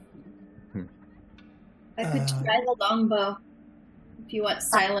right now. I could try the longbow if you want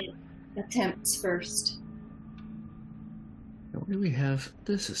silent attempts first. What do we have?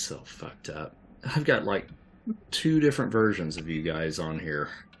 This is so fucked up. I've got like 2 different versions of you guys on here.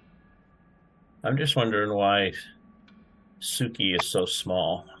 I'm just wondering why Suki is so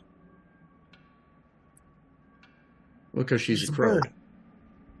small. Well, because she's It's a crow. bird.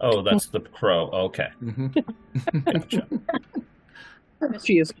 Oh, that's the crow. Okay. Mm-hmm. Gotcha.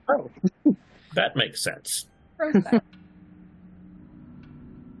 She is a pro. That makes sense.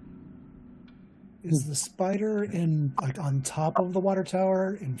 Is the spider in like on top of the water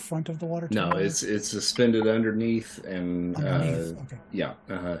tower, in front of the water No, tower? it's suspended underneath and Underneath, okay. yeah,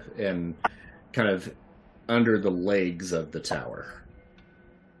 and kind of under the legs of the tower.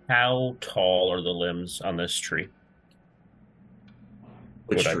 How tall are the limbs on this tree?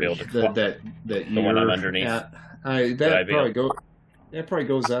 Which Would I be tree? able to that the one I'm you're underneath? at? I That be probably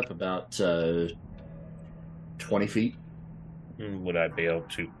goes up about 20 feet. Would I be able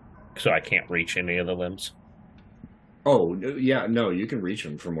to? So I can't reach any of the limbs? Oh yeah, no, you can reach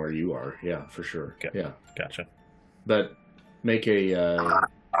them from where you are. Yeah, for sure. Okay. Yeah, Gotcha. but make a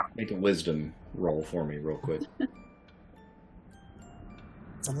wisdom roll for me real quick.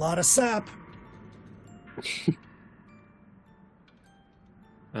 It's a lot of sap.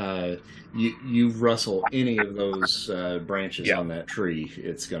 You rustle any of those branches Yeah. on that tree,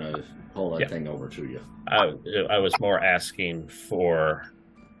 it's gonna pull that Yeah. thing over to you. I was more asking for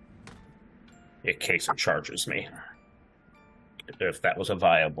in case it charges me, if that was a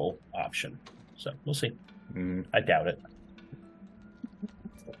viable option. So we'll see. Mhm. I doubt it.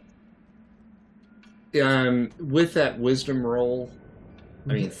 With that wisdom roll,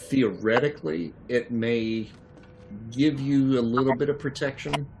 I mean, theoretically, it may give you a little bit of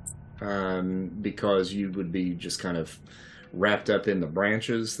protection because you would be just kind of wrapped up in the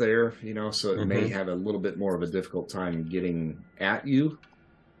branches there, so it may have a little bit more of a difficult time getting at you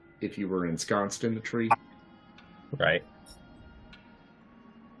if you were ensconced in the tree. Right.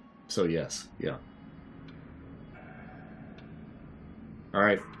 So yes, yeah. All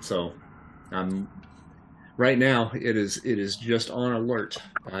right, so right now it is just on alert.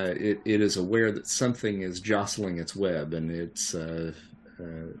 It is aware that something is jostling its web, and it's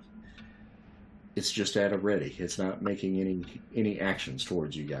just at a ready. It's not making any actions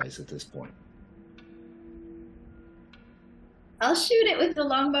towards you guys at this point. I'll shoot it with the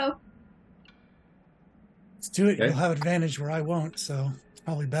longbow. Let's do it. Okay. You'll have advantage where I won't, so it's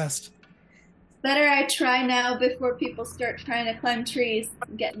probably best. Better I try now before people start trying to climb trees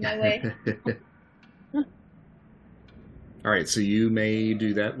and get in my way. All right, so you may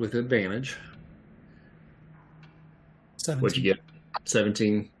do that with advantage. 17. What'd you get?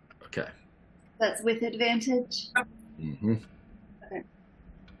 17. Okay. That's with advantage. Mm-hmm. Okay.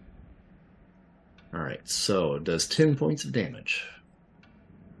 All right, so it does 10 points of damage.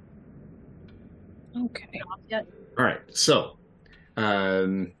 Okay. All right, so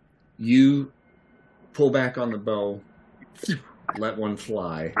you pull back on the bow, let one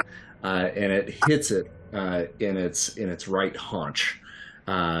fly, and it hits it in its right haunch,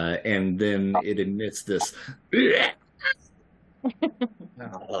 and then it emits this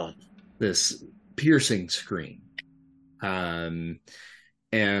this piercing scream. And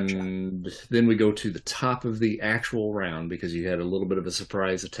then we go to the top of the actual round because you had a little bit of a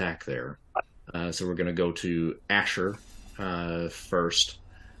surprise attack there. So we're going to go to Asher first.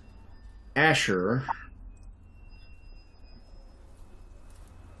 Asher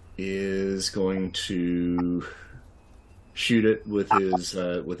is going to shoot it with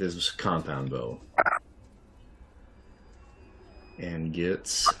his compound bow, and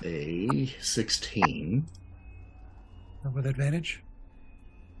gets a 16. With advantage?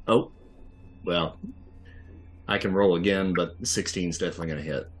 Oh, well, I can roll again, but 16 is definitely going to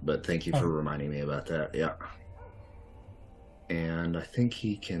hit. But thank you for reminding me about that. Yeah. And I think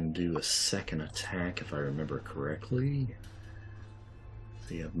he can do a second attack if I remember correctly.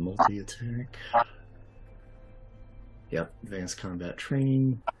 So you have multi-attack. Yep, advanced combat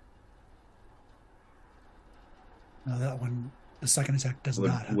training. No, that one, the second attack does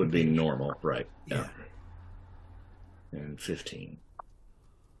not have would be advantage. normal, right? Yeah. And 15.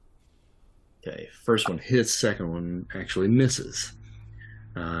 Okay, first one hits, second one actually misses.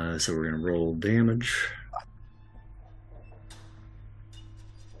 So we're going to roll damage.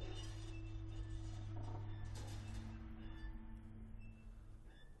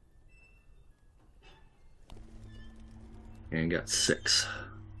 And got 6.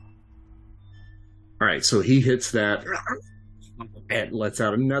 All right, so he hits that and lets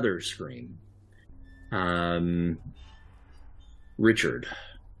out another scream. Richard.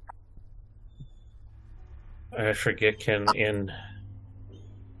 I forget. Can in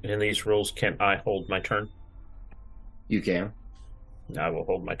these rules, can I hold my turn? You can. I will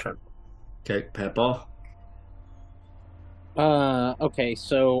hold my turn. Okay, Patball. Okay,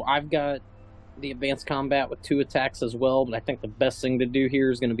 so I've got the advanced combat with 2 attacks as well, but I think the best thing to do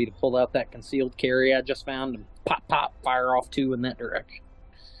here is going to be to pull out that concealed carry I just found and pop, fire off 2 in that direction.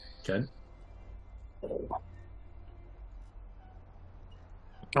 Okay.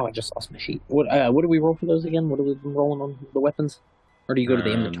 Oh, I just lost my sheet. What do we roll for those again? What are we rolling on the weapons? Or do you go to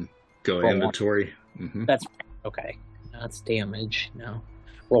the inventory? Go Roll inventory. Mm-hmm. That's okay. That's damage. No.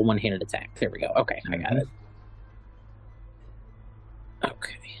 Roll one-handed attack. There we go. Okay, I got it.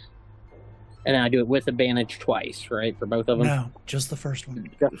 Okay. And I do it with advantage twice, right? For both of them? No, just the first one.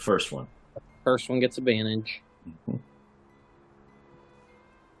 The first one. First one gets advantage. Mm-hmm.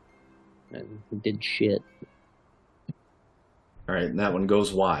 And did shit. All right, and that one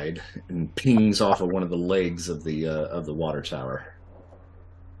goes wide and pings off of one of the legs of the water tower.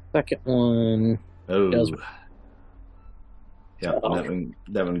 Second one. Oh. Does... Yeah,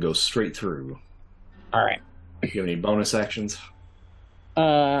 that one goes straight through. All right. Do you have any bonus actions?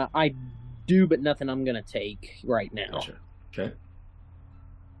 I do, but nothing I'm gonna take right now. Gotcha. Okay.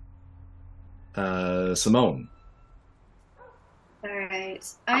 Simone. All right.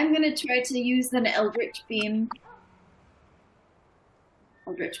 I'm going to try to use an Eldritch Beam.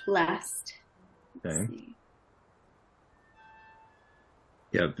 Eldritch Blast. Okay.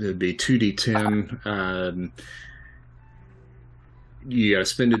 Yep, it'd be 2d10. You got to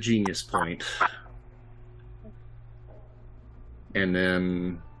spend a genius point. And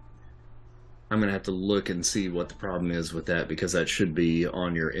then I'm going to have to look and see what the problem is with that, because that should be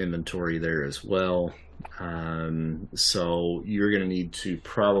on your inventory there as well. So you're going to need to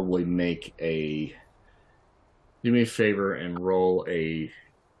probably do me a favor and roll a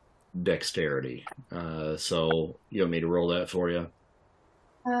dexterity. So you want me to roll that for you?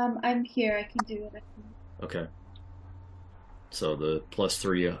 I'm here. I can do it. Okay. So the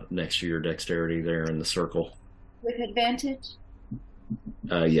 +3 next to your dexterity there in the circle. With advantage?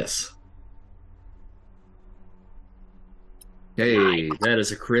 Yes. Hey, that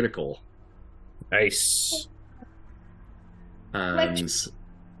is a critical. Nice.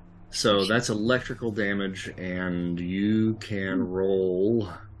 So that's electrical damage, and you can roll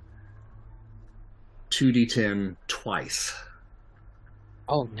 2d10 twice.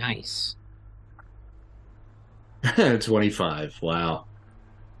 Oh, nice. 25. Wow.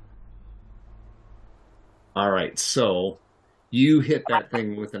 All right, so you hit that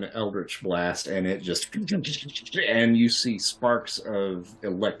thing with an Eldritch Blast, and it just... And you see sparks of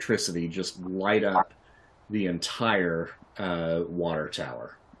electricity just light up the entire water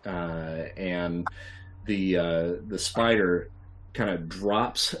tower. And the spider kind of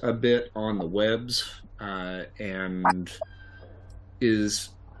drops a bit on the webs and is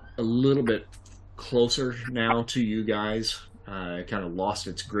a little bit closer now to you guys. Kind of lost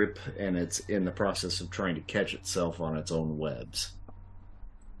its grip, and it's in the process of trying to catch itself on its own webs.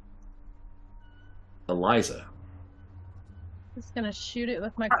 Eliza. Just gonna shoot it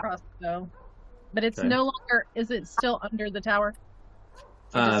with my crossbow. But it's Okay. no longer. Is it still under the tower?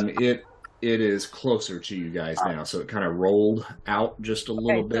 It is closer to you guys now, so it kind of rolled out just a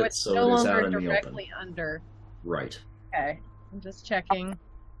little So bit, it's so no it is longer out in the open. directly under. Right. Okay, I'm just checking.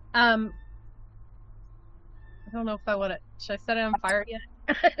 I don't know if I want to. Should I set it on fire yet?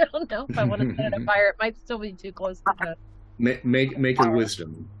 I don't know if I want to set it on fire. It might still be too close to the. Make a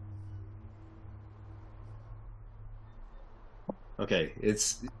wisdom. Okay,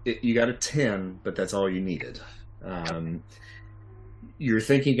 you got a 10, but that's all you needed. You're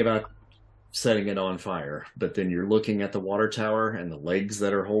thinking about setting it on fire, but then you're looking at the water tower, and the legs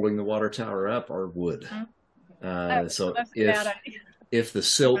that are holding the water tower up are wood. So That's a bad idea. if the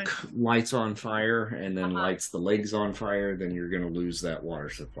silk lights on fire and then lights the legs on fire, then you're going to lose that water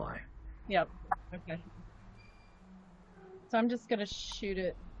supply. Yep. Okay. So I'm just gonna shoot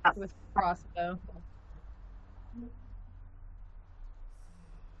it with crossbow.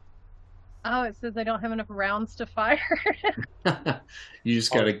 Oh, it says I don't have enough rounds to fire. You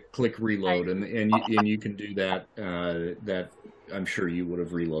just got to click reload, and you can do that. That I'm sure you would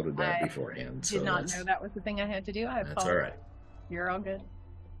have reloaded that beforehand. Did not know that was the thing I had to do. I apologize. That's all right. You're all good.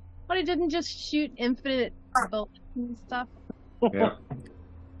 But I didn't just shoot infinite bullets and stuff. Yeah.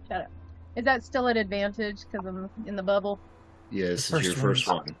 Shut up. Is that still an advantage because I'm in the bubble? Yes, it's your first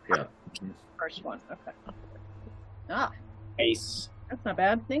one. Yeah. First one. Okay. Ah, Ace. that's not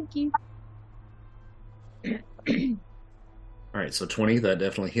bad. Thank you. All right, so 20, that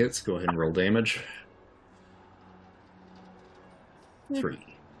definitely hits. Go ahead and roll damage. 3.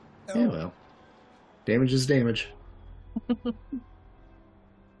 Oh. Yeah, well, damage is damage. All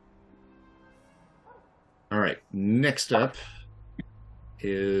right, next up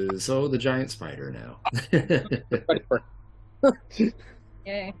is the giant spider now.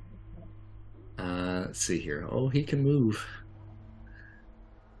 Yay. Let's see here. Oh, he can move.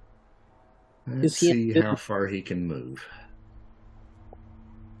 Let's Is he- see how far he can move.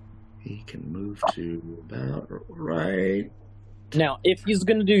 He can move to about right Now, if he's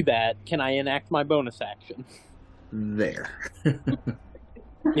going to do that, can I enact my bonus action? there.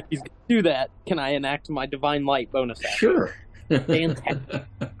 If he's going to do that, can I enact my divine light bonus action? Sure. Fantastic.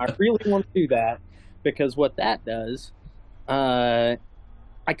 I really want to do that because what that does, I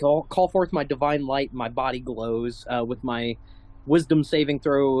call forth my divine light. My body glows with my wisdom saving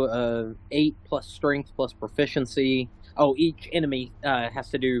throw 8 plus strength plus proficiency. Oh, each enemy has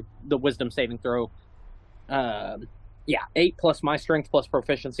to do the wisdom saving throw. 8 plus my strength plus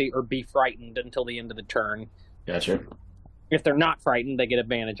proficiency, or be frightened until the end of the turn. Gotcha. If they're not frightened, they get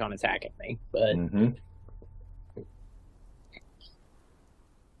advantage on attacking me. But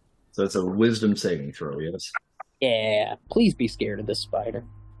So it's a wisdom saving throw, yes? yeah, please be scared of this spider.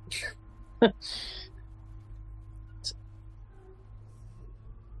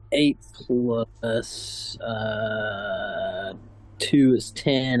 8 plus 2 is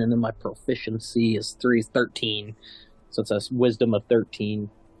 10, and then my proficiency is 3 is 13. So it's a wisdom of 13.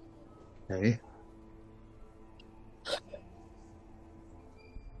 Okay.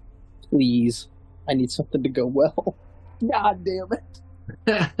 Please. I need something to go well. God damn it.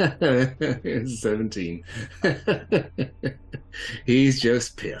 17. He's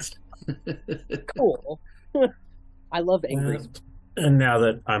just pissed. Cool. I love angry. And now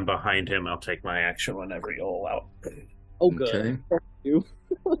that I'm behind him, I'll take my action whenever you allow. Oh, good. Okay. Thank you.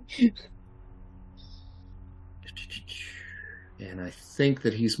 And I think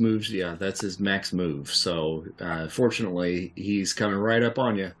that he's moved. Yeah, that's his max move. So, fortunately, he's coming right up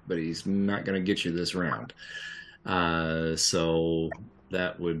on you, but he's not going to get you this round. So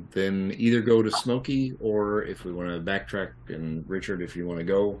that would then either go to Smokey, or if we want to backtrack, and Richard, if you want to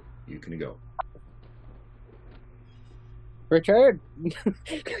go, you can go. Richard.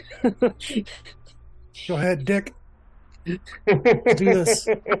 Go ahead, Dick. Do this.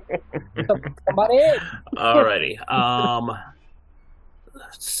 Somebody. Alrighty.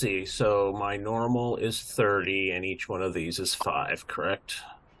 Let's see. So my normal is 30, and each one of these is 5, correct?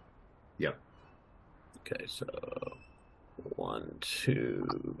 Yep. Okay, so 1,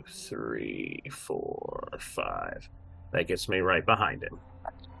 2, 3, 4, 5. That gets me right behind him.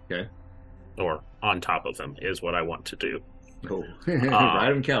 Okay. Or on top of him is what I want to do. Cool.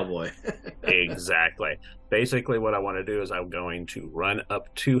 Ride him, cowboy. Exactly. Basically, what I want to do is I'm going to run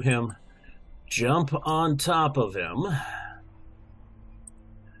up to him, jump on top of him,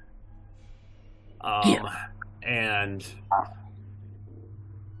 and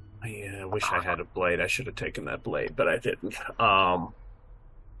I wish I had a blade. I should have taken that blade, but I didn't.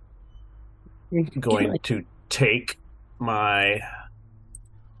 Going to take my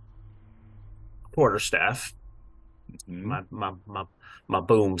quarterstaff, my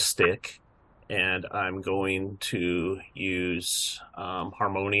boomstick, And I'm going to use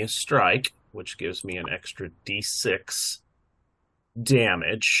Harmonious Strike, which gives me an extra d6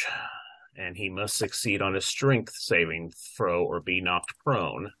 damage. And he must succeed on a strength saving throw or be knocked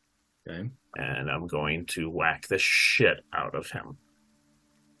prone. Okay. And I'm going to whack the shit out of him.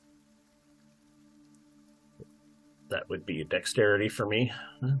 That would be a dexterity for me.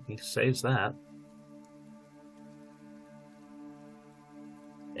 He saves that.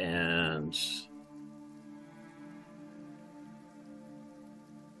 And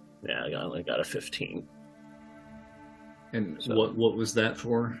yeah, I only got a 15. And So- what was that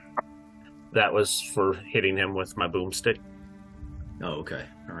for? That was for hitting him with my boomstick. Oh, okay.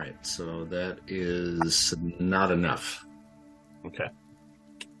 All right. So that is not enough. Okay.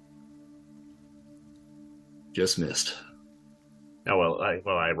 Just missed. Oh well,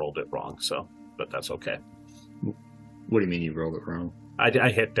 I rolled it wrong, so but that's okay. What do you mean you rolled it wrong? I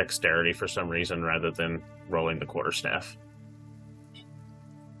hit dexterity for some reason rather than rolling the quarterstaff.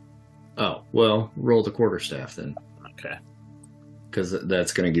 Oh, well, roll the quarterstaff then, Okay. because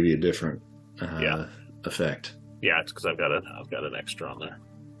that's going to give you a different Yeah. effect, Yeah, it's because I've got an extra on there.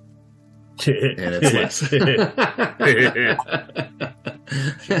 and it's less.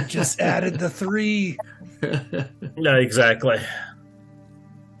 Just added the 3. No, exactly.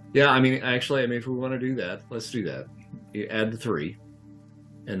 Yeah, I mean, actually, if we want to do that, let's do that. You add the 3,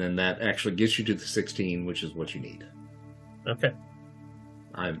 and then that actually gets you to the 16, which is what you need. Okay.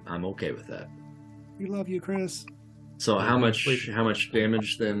 I'm okay with that. We love you, Chris. So how much Please.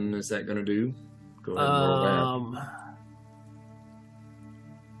 damage then is that going to do? Go ahead and roll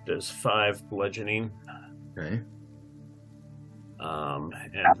Does 5 bludgeoning, that. Okay. and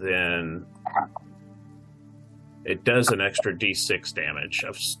then it does an extra d6 damage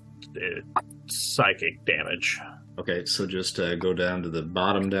of psychic damage. Okay, so just go down to the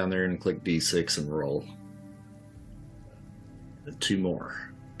bottom down there and click D6 and roll. 2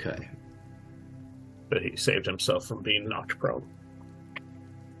 more. Okay. But he saved himself from being knocked prone.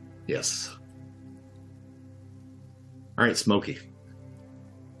 Yes. All right, Smokey.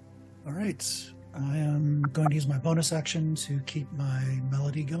 All right. I am going to use my bonus action to keep my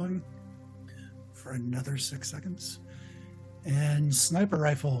melody going for another 6 seconds. And sniper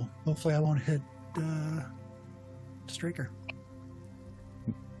rifle. Hopefully I won't hit Straker.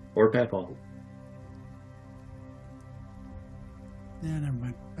 Or Papaw. Yeah, never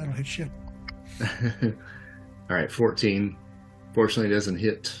mind. I don't hit shit. All right, 14. Fortunately, doesn't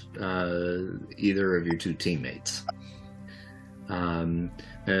hit either of your 2 teammates. Clint,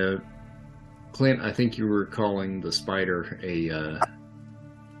 I think you were calling the spider a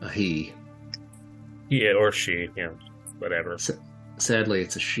he. Yeah, or she, whatever. Sadly,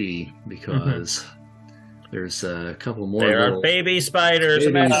 it's a she because there's a couple more There are little baby spiders. babies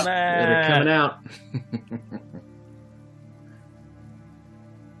Imagine that are coming out.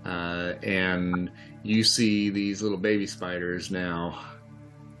 And you see these little baby spiders now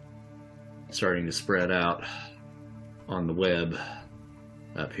starting to spread out on the web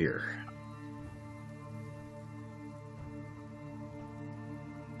up here.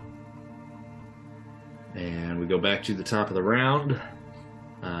 And we go back to the top of the round,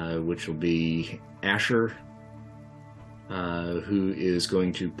 which will be Asher, who is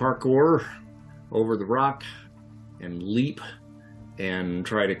going to parkour over the rock and leap and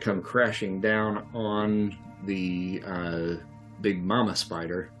try to come crashing down on the big mama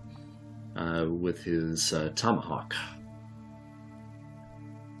spider with his tomahawk.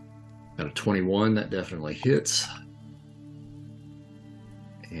 Got a 21, that definitely hits.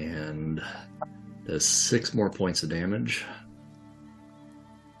 And does 6 more points of damage.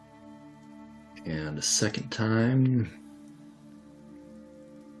 And a second time,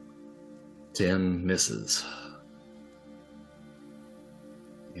 10 misses.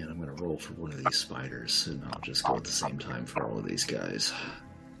 And I'm going to roll for one of these spiders, and I'll just go at the same time for all of these guys.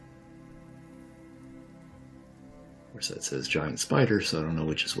 Of course, that says giant spider, so I don't know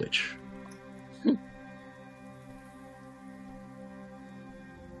which is which.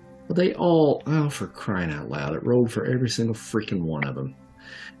 But they all, oh, for crying out loud, it rolled for every single freaking one of them.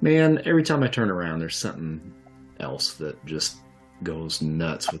 Man, every time I turn around, there's something else that just goes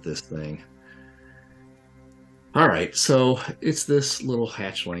nuts with this thing. All right, so it's this little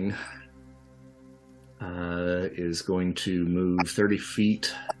hatchling is going to move 30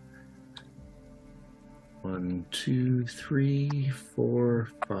 feet. 1, 2, 3, 4,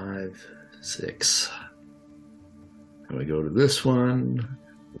 5, 6. And we go to this one.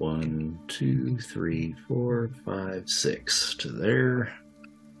 1, 2, 3, 4, 5, 6 to there.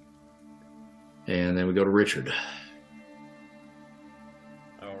 And then we go to Richard.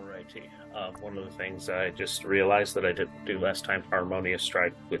 Alrighty. One of the things I just realized that I didn't do last time, Harmonious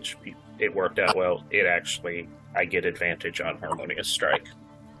Strike, which it worked out well. I get advantage on Harmonious Strike.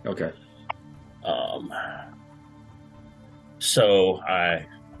 Okay. So I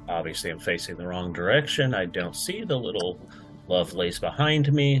obviously am facing the wrong direction. I don't see the little Lovelace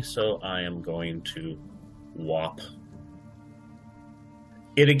behind me, so I am going to whop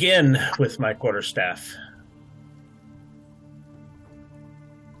it again with my quarterstaff.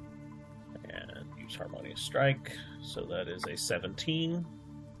 And use Harmonious Strike, so that is a 17.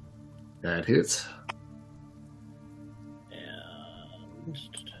 That hits.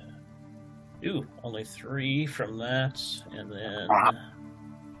 And only 3 from that, and then I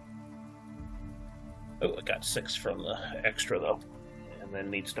got 6 from the extra though, and then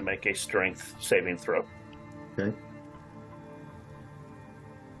needs to make a strength saving throw. Okay.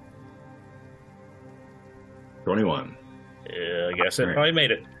 21. I guess it All right. probably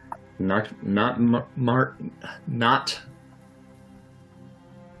made it. Marked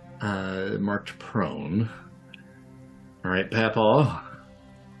prone. All right, Papaw.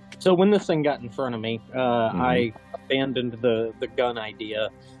 So when this thing got in front of me, I abandoned the gun idea,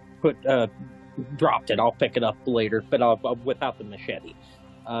 dropped it. I'll pick it up later, but I'll without the machete.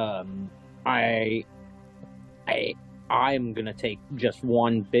 I'm gonna take just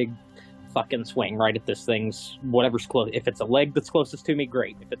one big fucking swing right at this thing's whatever's close. If it's a leg that's closest to me,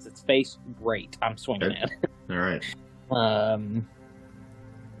 great. If it's its face, great. I'm swinging at it. All right.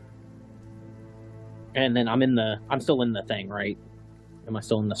 And then I'm still in the thing, right? Am I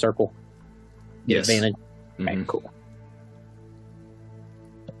still in the circle? Yes. Advantage. Okay, Mhm. cool.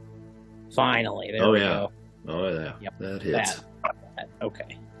 Finally, there Oh we yeah. go. Oh yeah. Yep. That hits. That.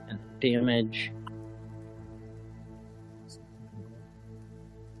 Okay. And damage.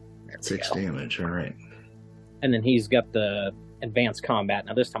 There we 6 go. damage. All right. And then he's got the advanced combat.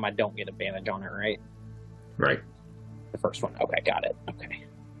 Now this time I don't get advantage on it, right? Right. The first one. Okay, got it. Okay.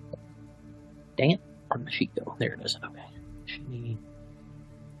 Dang it. Where'd the sheet go? There it is. Okay. Sheet.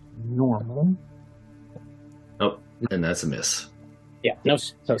 Normal. Oh, and that's a miss. Yeah. No.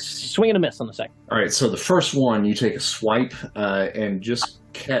 So swing and a miss on the second. All right. So the first one, you take a swipe and just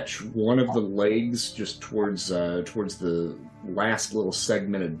catch one of the legs just towards the last little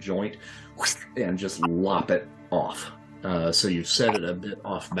segmented joint, and just lop it off. So you've set it a bit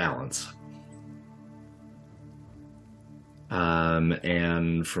off balance.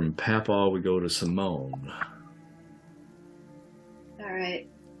 And from Papaw, we go to Simone. All right.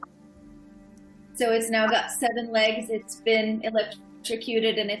 So it's now got 7 legs. It's been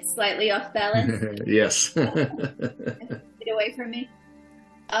electrocuted and it's slightly off balance. Yes. Get away from me.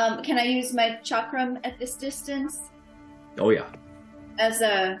 Can I use my chakram at this distance Oh yeah. as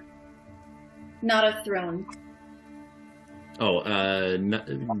not a throne? Oh,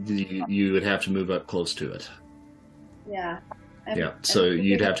 you would have to move up close to it. Yeah. Yeah. So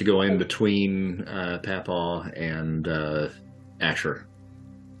you'd have to go in between Papaw and Asher.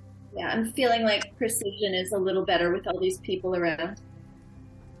 Yeah, I'm feeling like precision is a little better with all these people around.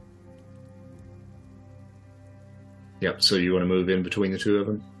 Yep. So you want to move in between the two of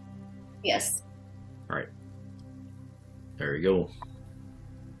them? Yes. All right. There you go.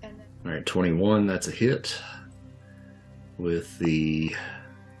 And then, All right, 21. That's a hit. With the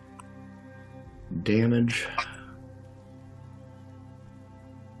damage,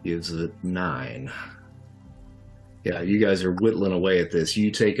 gives it 9. Yeah, you guys are whittling away at this.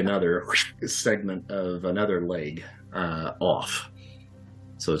 You take another segment of another leg off.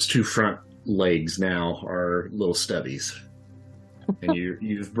 So its 2 front legs now are little stubbies. And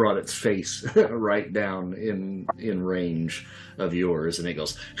you've brought its face right down in range of yours, and it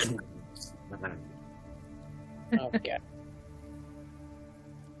goes. Okay.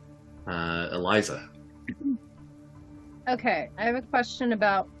 Eliza. Okay, I have a question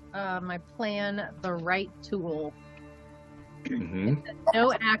about my plan, the right tool. Mm-hmm.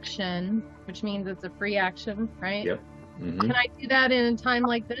 No action, which means it's a free action, right? Yep. Mm-hmm. Can I do that in a time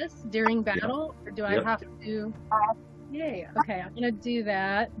like this during battle, or do I Yep. have to? Yay! Okay, I'm gonna do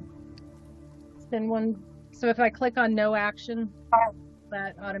that. Spend 1. So if I click on no action,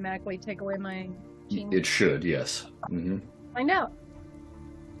 that automatically take away my genius. It should, yes. Mm-hmm. Find out.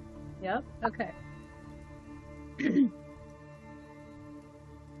 Yep. Okay.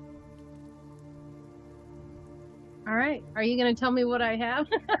 All right. Are you going to tell me what I have?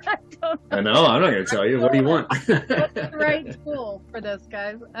 I don't know. I know. I'm not going to tell you. What do you want? What's the right tool for this,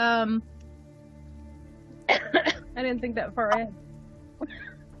 guys? I didn't think that far ahead.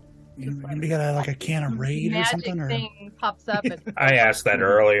 You got like a can of Raid or Magic something? Or thing pops up. I asked that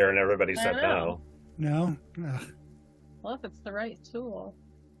earlier and everybody said I know. no. no? Ugh. Well, if it's the right tool.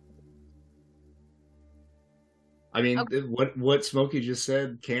 I mean, Okay. what Smokey just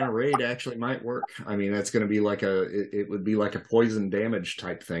said, can of raid actually might work. I mean, that's going to be like it would be like a poison damage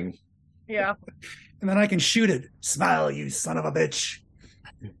type thing. Yeah. And then I can shoot it. Smile, you son of a bitch.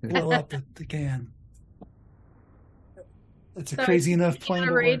 Blow up the can. That's a So crazy enough Can plan I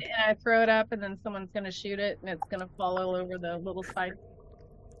to raid work. and I throw it up, and then someone's gonna shoot it, and it's gonna fall all over the little spider.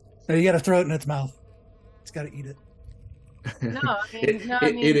 So you got to throw it in its mouth. It's got to eat it. No,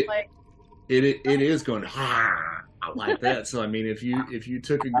 I mean, it like, it is going like that. So I mean, if you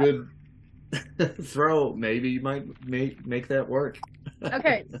took a good throw, maybe you might make that work.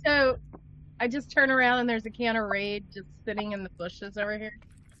 okay, so I just turn around and there's a can of raid just sitting in the bushes over here,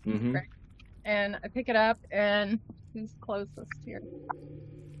 Mm-hmm. right? And I pick it up, and who's closest here?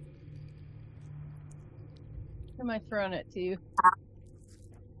 Who am I throwing it to?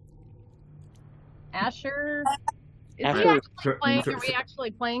 Asher? Is he Asher, actually playing? Are we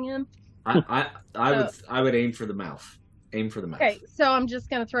actually playing him? I would aim for the mouth. Aim for the mouth. Okay, so I'm just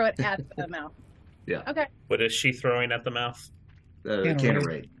gonna throw it at the mouth. Yeah. Okay. What is she throwing at the mouth? Can of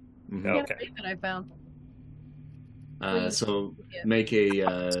raid. Can Mhm. of Okay. raid that I found. So Yeah. make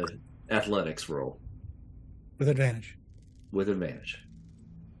a athletics roll With advantage. with advantage.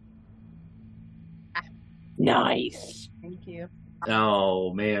 nice. Thank you.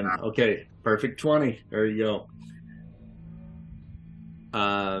 Oh man. Okay. Perfect 20. There you go.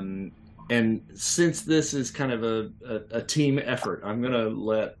 And since this is kind of a team effort, I'm gonna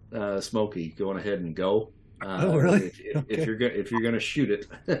let Smokey go on ahead and go. Oh, really? If you're gonna shoot it,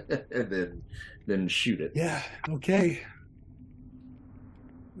 then shoot it. Yeah. Okay.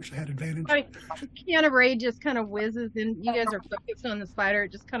 Wish I had advantage. Right. Can of raid just kind of whizzes in. You guys are focused on the spider.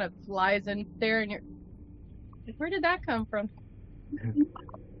 It just kind of flies in there, and you're. Where did that come from?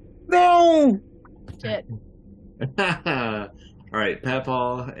 No. Shit. All right,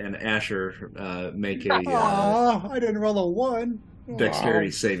 Papaw and Asher make a Aw, I didn't roll a 1. dexterity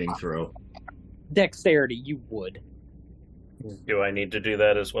saving throw. Dexterity, you would. Do I need to do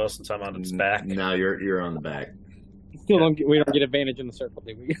that as well since I'm on its back? No, you're on the back. Still we don't get advantage in the circle,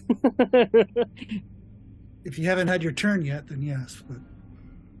 do we? If you haven't had your turn yet, then yes. But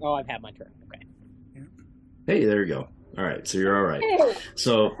Oh, I've had my turn. Okay. Hey, there you go. All right, so you're all right.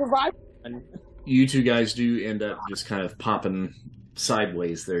 So you two guys do end up just kind of popping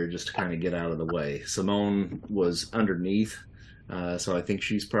sideways there just to kind of get out of the way. Simone was underneath, so I think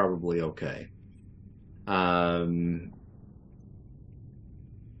she's probably okay.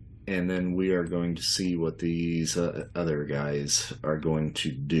 And then we are going to see what these other guys are going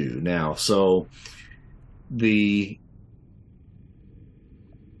to do now. So the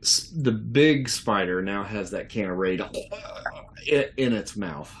big spider now has that can of raid in its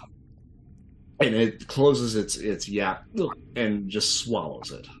mouth, and it closes its yap and just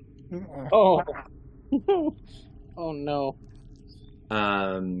swallows it. Oh. Oh no.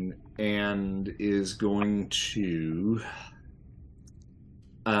 And is going to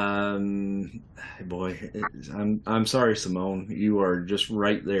boy, I'm sorry, Simone, you are just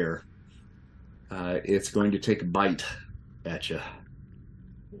right there. It's going to take a bite at you.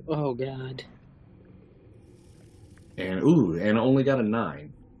 Oh god. And only got a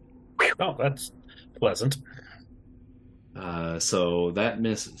 9. Oh, that's pleasant. So that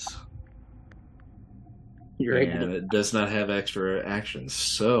misses. You're able And to. it does not have extra actions.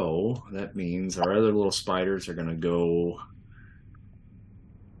 So that means our other little spiders are going to go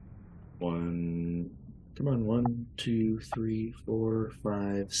 1, 2, 3, 4,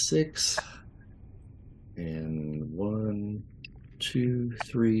 5, 6. And 1, 2,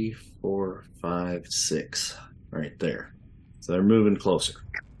 3, 4, 5, 6. Right there. So they're moving closer.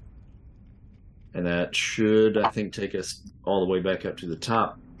 And that should, I think, take us all the way back up to the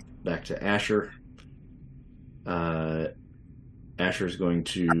top, back to Asher. Asher's going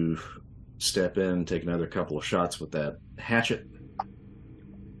to step in, take another couple of shots with that hatchet.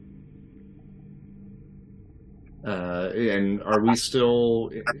 And are we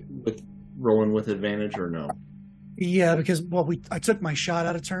still rolling with advantage or no? yeah, because I took my shot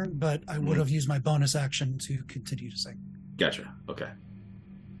out of turn, but I would have used my bonus action to continue to sing. Gotcha. Okay.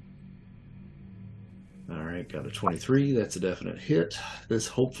 All right, got a 23. That's a definite hit. This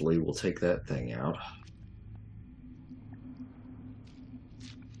hopefully will take that thing out.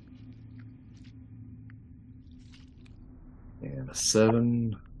 And a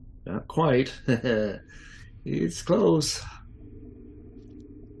 7. Not quite. It's close.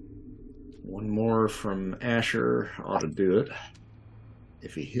 One more from Asher ought to do it.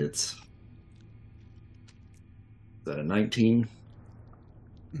 If he hits. Is that a 19?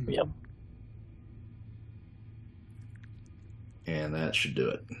 Yep. And that should do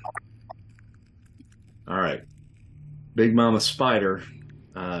it. All right. Big Mama Spider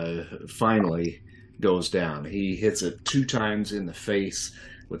finally goes down. He hits it 2 times in the face,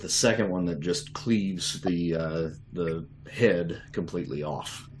 with the second one that just cleaves the head completely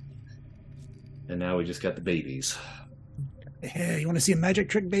off. And now we just got the babies. Hey, you want to see a magic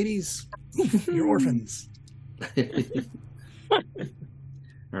trick, babies? You're orphans.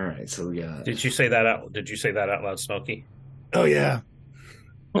 All right, so we got. Did you say that out loud, Smokey? Oh yeah.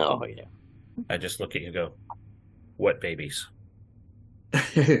 Oh yeah. I just look at you and go, what babies?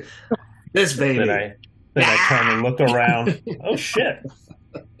 This baby. Then I turn and look around. Oh shit.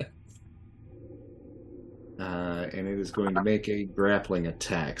 And it is going to make a grappling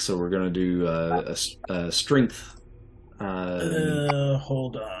attack. So we're going to do a strength.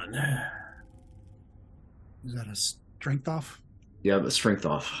 Hold on. Is that a strength off? Yeah, but strength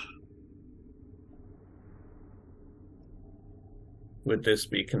off. Would this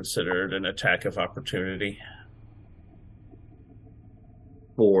be considered an attack of opportunity?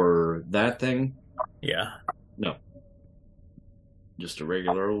 For that thing? Yeah. No. Just a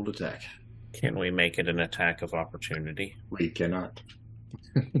regular old attack. Can we make it an attack of opportunity? We cannot.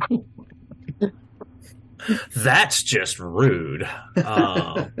 That's just rude.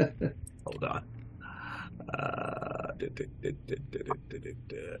 Hold on.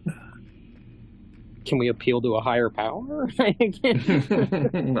 Can we appeal to a higher power? I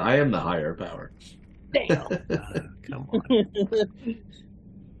am the higher power. Damn. Come on.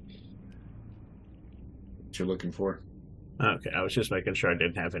 What you're looking for? Okay, I was just making sure I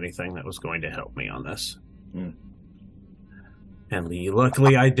didn't have anything that was going to help me on this. Mm. And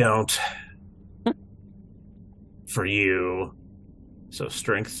luckily I don't. For you. So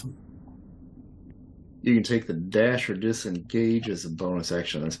strength. You can take the dash or disengage as a bonus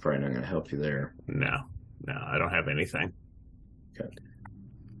action. That's probably not going to help you there. No, I don't have anything. Okay.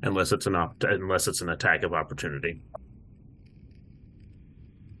 Unless it's an attack of opportunity.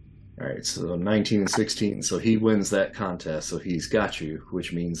 All right, so 19 and 16. So he wins that contest. So he's got you,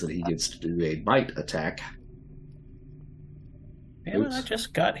 which means that he gets to do a bite attack. Damn it, I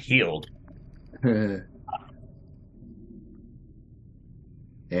just got healed. And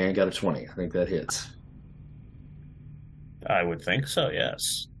got a 20. I think that hits. I would think so,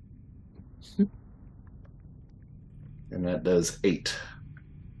 yes. And that does 8.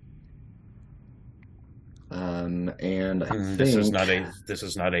 And I think this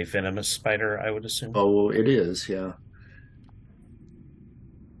is not a venomous spider, I would assume. Oh, it is, yeah.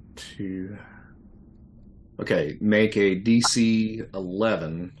 Okay, make a DC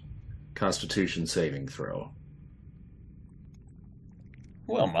 11 Constitution saving throw.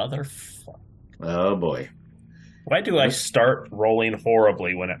 Well, motherfucker. Oh boy. Why do I start rolling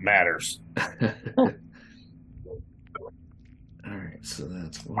horribly when it matters? All right, so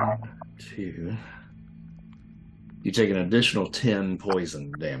that's 1, 2. You take an additional 10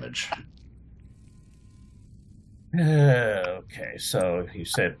 poison damage. Okay, so you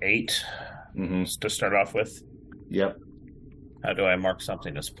said 8 to start off with? Yep. How do I mark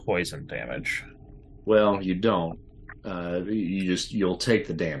something as poison damage? Well, you don't. You'll take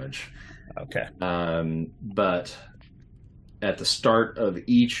the damage. Okay. But at the start of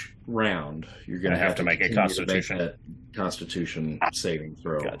each round, you're going to have to make a Constitution. Make that Constitution saving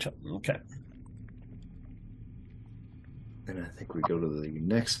throw. Gotcha. Okay. And I think we go to the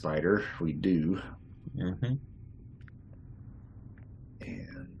next spider. We do. Mm-hmm.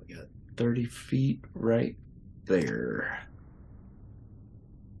 And we got 30 feet right there.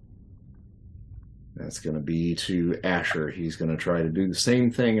 That's going to be to Asher. He's going to try to do the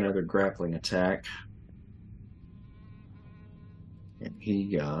same thing, another grappling attack. And he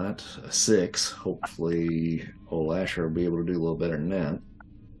got a 6. Hopefully, old Asher will be able to do a little better than that.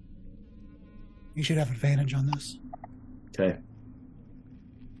 You should have advantage on this. Okay.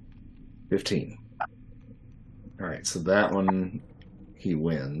 15. All right, so that one he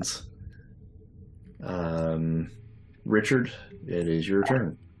wins. Richard, it is your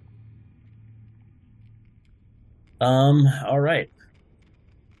turn. All right.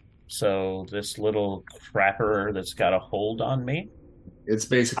 So this little crapper that's got a hold on me. It's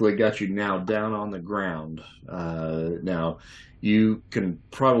basically got you now down on the ground. Now, you can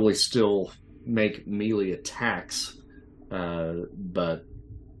probably still make melee attacks, but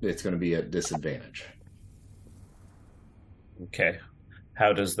it's going to be at disadvantage. Okay.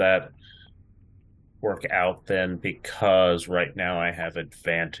 How does that work out then? Because right now I have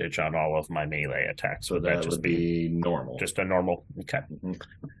advantage on all of my melee attacks. So that would be normal. Just a normal. Okay. Mm-hmm.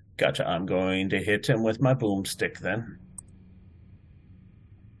 Gotcha. I'm going to hit him with my boomstick then.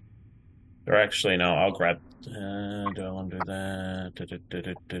 Or actually, no, I'll grab. Do I want to do that?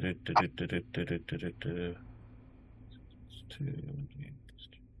 It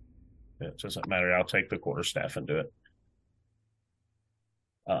doesn't matter. I'll take the quarterstaff and do it.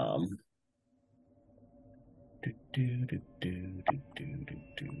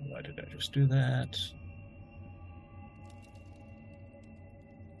 Why did I just do that?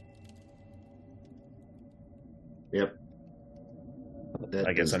 Yep. That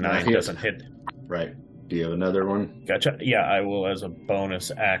I guess a does not 9 doesn't hit. Right. Do you have another one? Gotcha. Yeah, I will, as a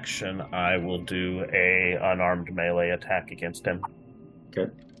bonus action, I will do a unarmed melee attack against him.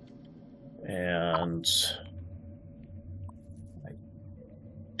 Okay. And I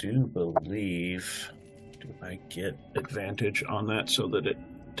do believe, do I get advantage on that so that it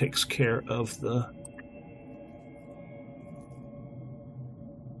takes care of the...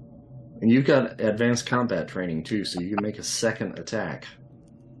 And you've got advanced combat training too, so you can make a second attack.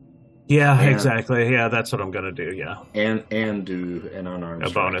 Yeah, And- exactly. Yeah, that's what I'm going to do, yeah. And do an unarmed A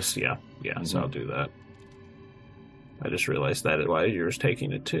strike. bonus, yeah. Yeah, so I'll do that. I just realized that while you were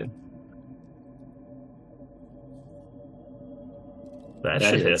taking it too. That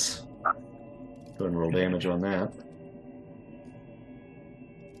should hits. hit. Go ahead and roll damage on that.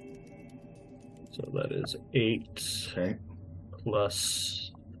 So that is 8 Okay.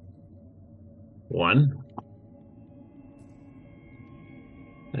 plus 1.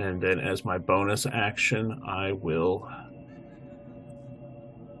 And then as my bonus action, I will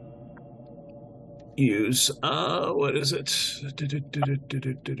use, what is it?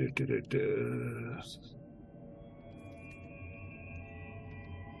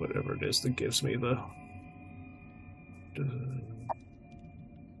 Whatever it is that gives me the...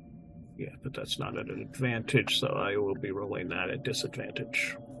 Yeah, but that's not at an advantage, so I will be rolling that at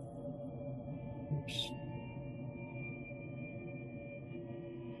disadvantage. Oops.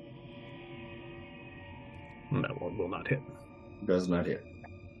 That one will not hit. Does not hit.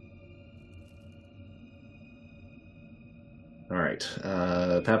 All right.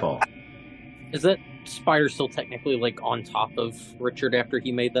 Papal. Is that spider still technically like on top of Richard after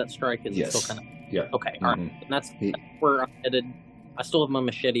he made that strike? Is Yes. it still kind of Yeah. okay? All right. And that's where I'm headed. I still have my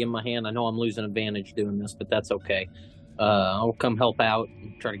machete in my hand. I know I'm losing advantage doing this, but that's okay. I'll come help out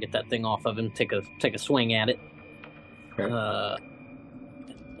and try to get that thing off of him. Take a swing at it. Okay.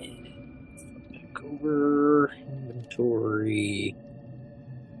 Back over inventory.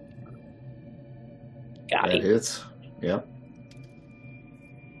 Got That it. hits. Yep.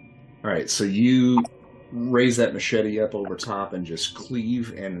 All right, so you raise that machete up over top and just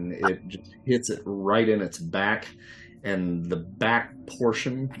cleave, and it just hits it right in its back, and the back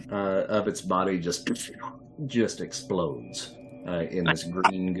portion of its body just explodes in this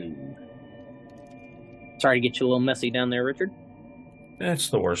green goo. Sorry to get you a little messy down there, Richard. That's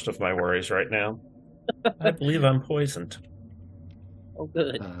the worst of my worries right now. I believe I'm poisoned. Oh,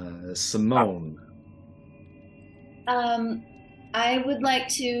 good. Simone. I would like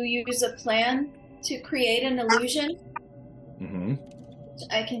to use a plan to create an illusion, Mm-hmm. which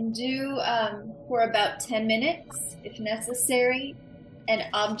I can do for about 10 minutes, if necessary. An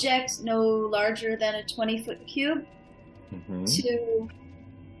object no larger than a 20-foot cube Mm-hmm. to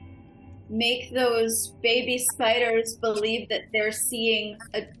make those baby spiders believe that they're seeing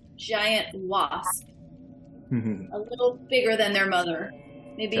a giant wasp, Mm-hmm. a little bigger than their mother,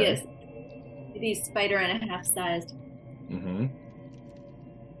 maybe Okay. maybe a spider and a half sized. Mm-hmm.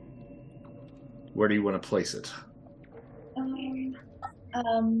 Where do you want to place it?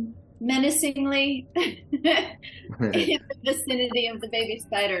 Menacingly in the vicinity of the baby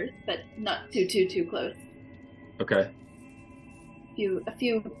spiders, but not too close. Okay. A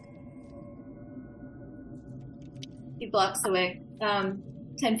few blocks away.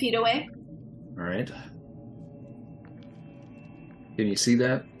 10 feet away. All right. Can you see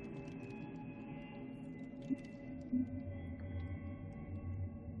that?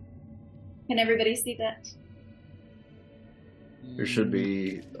 Can everybody see that? There should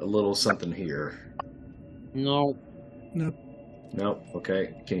be a little something here. No. Nope.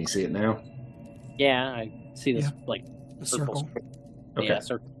 Okay. Can you see it now? Yeah, I see this Yeah. like The purple. circle. Okay. Yeah,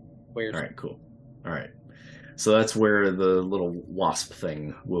 circle. Where's All right. Cool. All right. So that's where the little wasp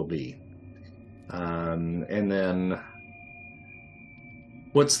thing will be. And then,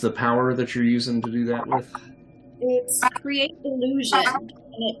 what's the power that you're using to do that with? It's create illusion, and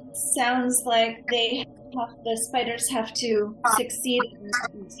it sounds like the spiders have to succeed in an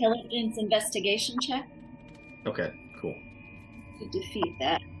intelligence investigation check Okay. Cool. to defeat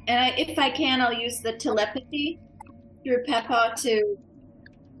that. And if I can, I'll use the telepathy through Peppa to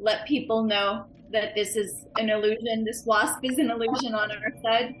let people know that this is an illusion. This wasp is an illusion on our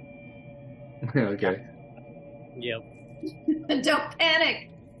side. Okay. Yep. Don't panic.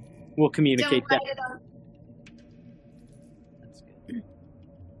 We'll communicate Don't that. write it on.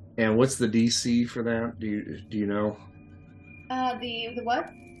 And what's the DC for that? Do you know The what?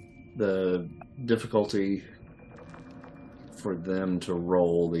 the difficulty for them to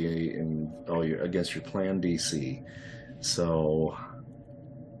roll against your plan DC? So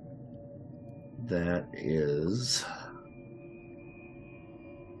that is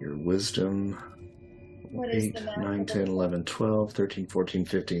your wisdom. What is 8, the math 9, of 10, it? 11, 12, 13, 14,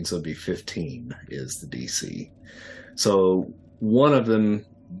 15. So it'd be 15 is the DC. So one of them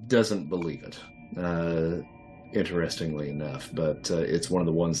doesn't believe it, interestingly enough, but it's one of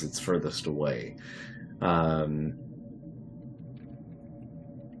the ones that's furthest away.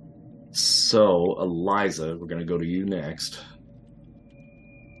 So, Eliza, we're going to go to you next.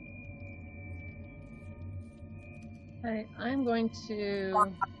 Alright, I'm going to,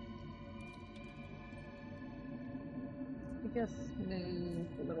 I guess, move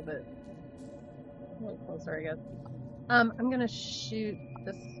a little bit closer, I guess. I'm going to shoot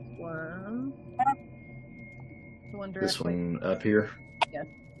this one. The one directly. This one up here? Yes.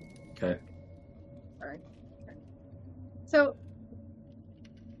 Okay. Sorry. So,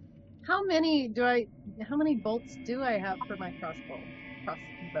 how many bolts do I have for my crossbow?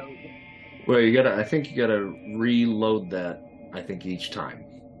 Well, I think you gotta reload that, I think, each time.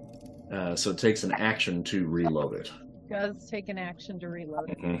 So it takes an action to reload it. Does take an action to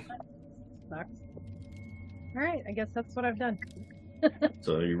reload it. Mhm. Sucks. Alright, I guess that's what I've done.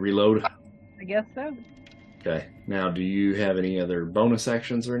 So you reload? I guess so. Okay. Now, do you have any other bonus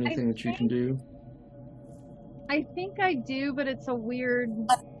actions or anything that you can do? I think I do, but it's a weird...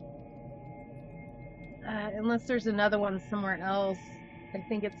 unless there's another one somewhere else. I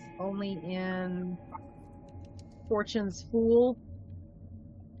think it's only in Fortune's Fool.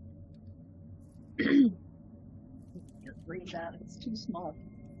 Can't read that, it's too small.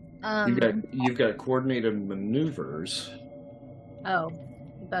 You've got coordinated maneuvers. Oh,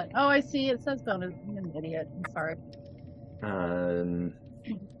 I see. It says bonus. I'm an idiot. I'm sorry.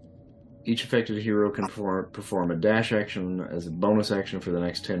 Each affected hero can perform a dash action as a bonus action for the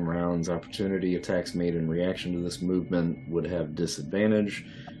next 10 rounds. Opportunity attacks made in reaction to this movement would have disadvantage.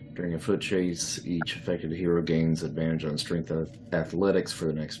 During a foot chase, each affected hero gains advantage on strength athletics for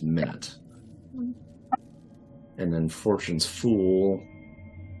the next minute. And then Fortune's Fool.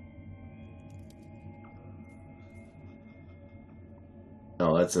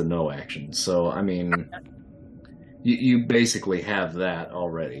 Oh, that's a no action. So, I mean, you basically have that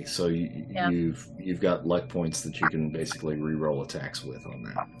already. So you've got luck points that you can basically re-roll attacks with on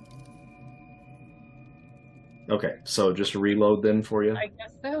that. Okay, so just a reload then for you? I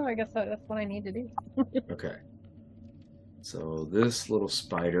guess so. I guess that's what I need to do. Okay. So this little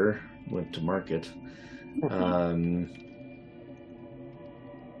spider went to market.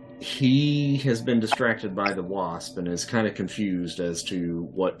 He has been distracted by the wasp and is kind of confused as to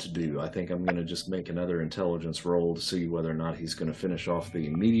what to do. I think I'm going to just make another intelligence roll to see whether or not he's going to finish off the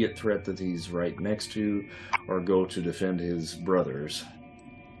immediate threat that he's right next to or go to defend his brothers.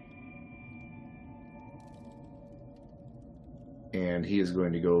 And he is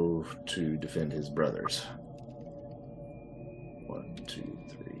going to go to defend his brothers. 1, 2,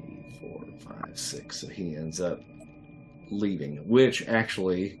 3, 4, 5, 6. So he ends up leaving, which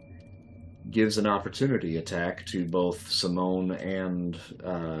actually gives an opportunity attack to both Simone and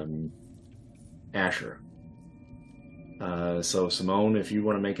Asher. So Simone, if you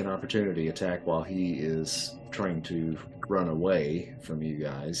want to make an opportunity attack while he is trying to run away from you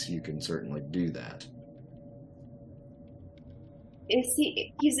guys, you can certainly do that.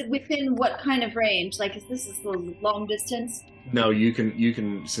 He's within what kind of range? Like, is this the long distance? No, you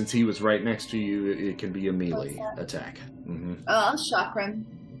can, since he was right next to you, it can be a melee attack. Mm-hmm. Oh, I'll chakra him.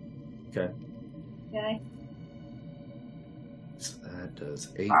 Okay. Okay. So that does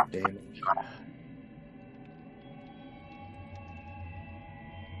 8 damage.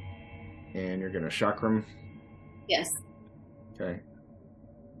 And you're going to chakra him? Yes. Okay.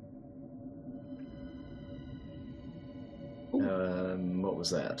 What was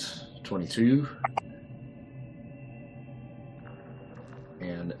that? 22?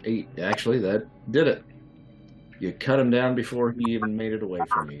 And 8. Actually, that did it. You cut him down before he even made it away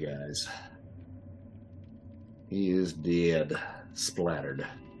from you guys. He is dead. Splattered.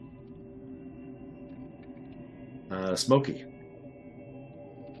 Smokey.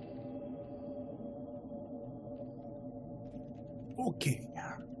 Okay.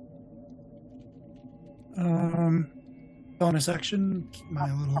 Bonus action, keep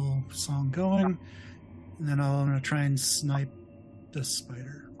my little song going, and then I'm going to try and snipe the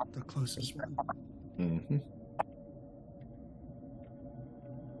spider, the closest one. Mm-hmm.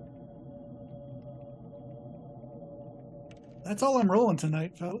 That's all I'm rolling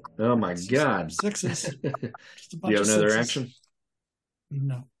tonight, fellas. Oh my God. Sixes. Do Just a bunch you have of another sixes. action?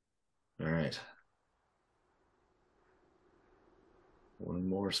 No. All right. One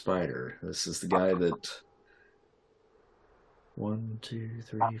more spider. This is the guy that 1, 2,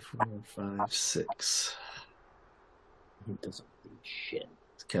 3, 4, 5, 6. He doesn't do shit.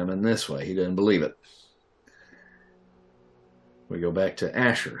 It's coming this way. He doesn't believe it. We go back to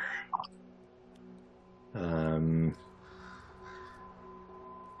Asher.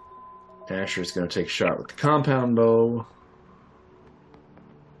 Asher's going to take a shot with the compound bow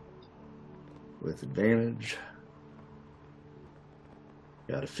with advantage.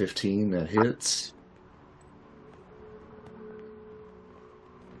 Got a 15 that hits.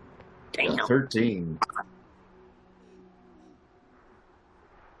 Damn. 13.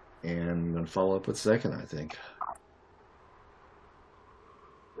 And I'm going to follow up with second, I think.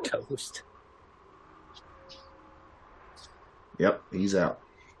 Toast. Yep, he's out.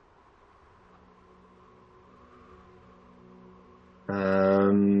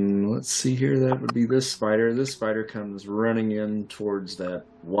 Let's see here. That would be this spider. This spider comes running in towards that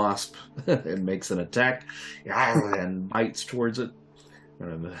wasp and makes an attack and bites towards it.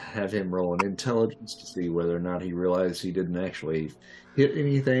 I'm going to have him roll an intelligence to see whether or not he realized he didn't actually hit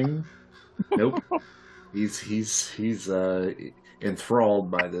anything. Nope. He's enthralled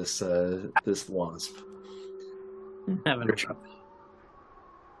by this wasp. Having a trouble.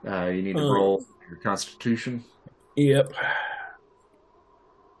 You need to roll your Constitution. Yep.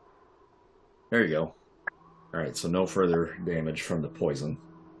 There you go. All right, so no further damage from the poison.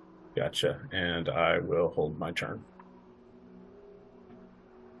 Gotcha. And I will hold my turn.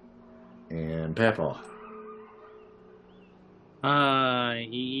 And Papa.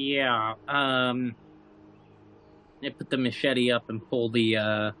 Yeah. I put the machete up and pull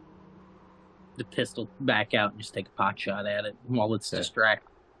the pistol back out and just take a pot shot at it while it's distracted.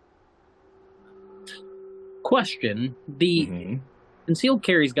 Question: the concealed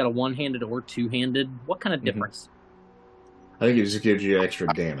carry's got a one-handed or two-handed. What kind of difference? I think it just gives you extra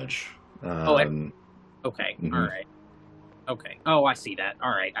damage. Okay. All right. Okay. Oh, I see that. All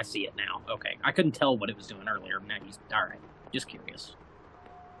right, I see it now. Okay, I couldn't tell what it was doing earlier. Now he's all right. Just curious.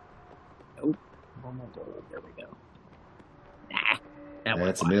 Nope. There we go.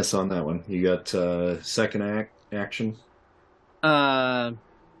 That's a miss on that one. You got second action. Oh,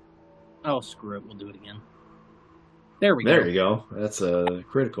 screw it. We'll do it again. There we go. There you go. That's a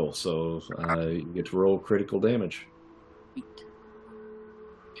critical. So you get to roll critical damage.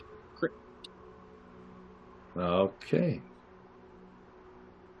 Crit. Okay.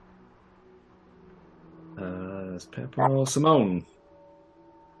 It's Pepper Simone.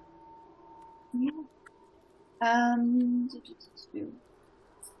 Yeah.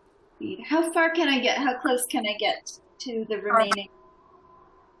 How far can I get? How close can I get to the remaining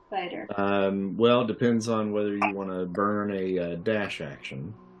spider? Well, it depends on whether you want to burn a dash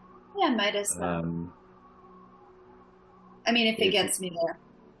action. Yeah, might as well. I mean, if it gets me there.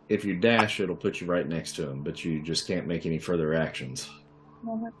 If you dash, it'll put you right next to him, but you just can't make any further actions.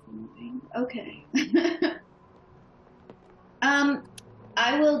 Well, that's annoying. Okay.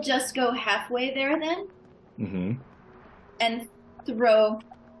 I will just go halfway there then. And throw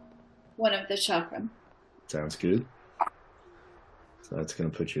one of the chakram. Sounds good. So that's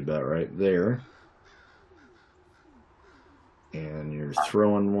going to put you about right there. And you're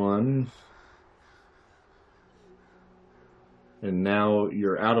throwing one. And now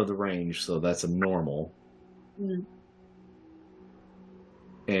you're out of the range, so that's a normal.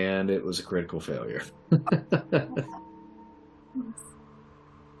 And it was a critical failure.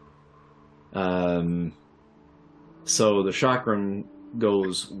 So the chakram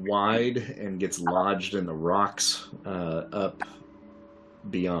goes wide and gets lodged in the rocks up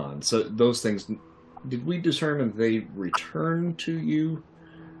beyond. So those things, did we determine they return to you?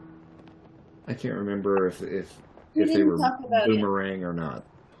 I can't remember if they were boomerang or not.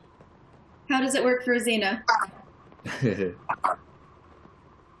 How does it work for Xena?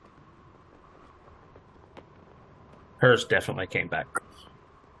 Hers definitely came back.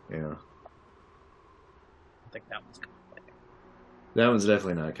 Yeah. I think that one's coming back. That one's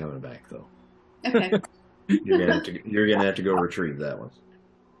definitely not coming back, though. Okay. You're gonna have to go retrieve that one.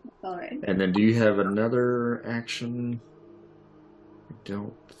 All right. And then, do you have another action? I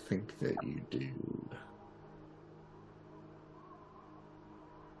don't think that you do.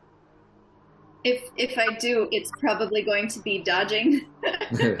 If I do, it's probably going to be dodging.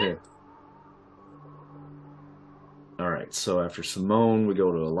 All right. So after Simone, we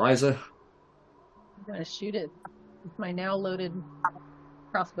go to Eliza. I'm gonna shoot it with my now loaded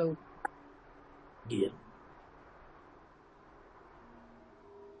crossbow. Yeah.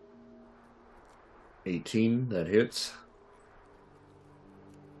 18, that hits.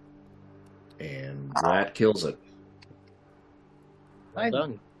 And that kills it. Well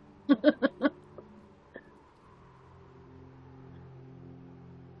done.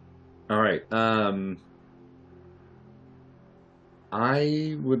 All right.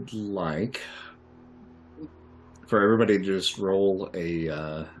 I would like for everybody to just roll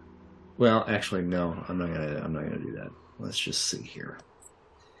a. Well, actually, no. I'm not gonna do that. Let's just see here.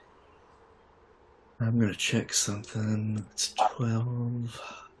 I'm gonna check something. It's 12.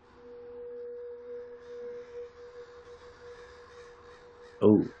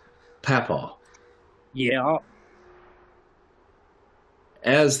 Oh, Papaw. Yeah.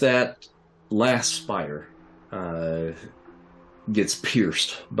 As that last spider gets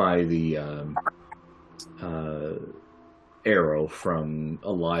pierced by the arrow from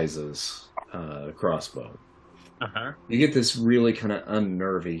Eliza's crossbow, you get this really kind of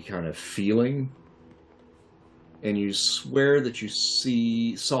unnervy kind of feeling, and you swear that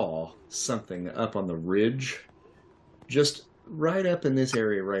you saw something up on the ridge, just right up in this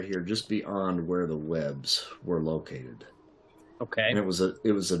area right here, just beyond where the webs were located. Okay. And it was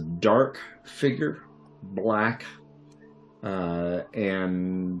a dark figure, black,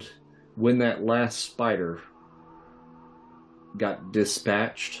 and when that last spider got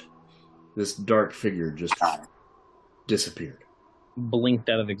dispatched, this dark figure just disappeared. Blinked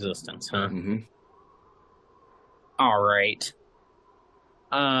out of existence, huh? Mm-hmm. All right.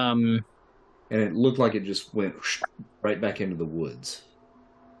 And it looked like it just went right back into the woods.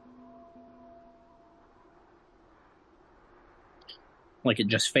 Like it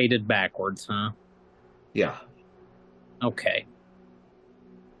just faded backwards, huh? Yeah. Okay.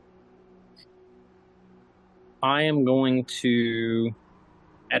 I am going to,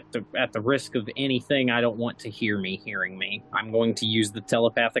 at the risk of anything I don't want to hearing me, I'm going to use the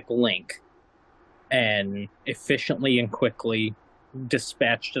telepathic link and efficiently and quickly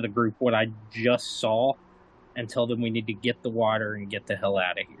dispatch to the group what I just saw and tell them we need to get the water and get the hell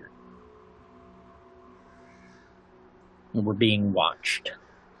out of here. We're being watched.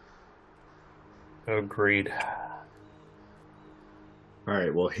 Agreed. All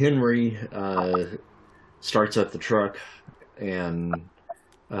right. Well, Henry starts up the truck, and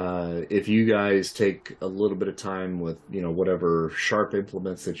if you guys take a little bit of time with whatever sharp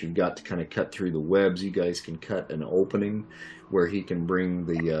implements that you've got to kind of cut through the webs, you guys can cut an opening where he can bring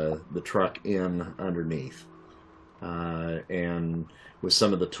the truck in underneath. And with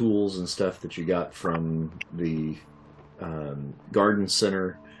some of the tools and stuff that you got from the garden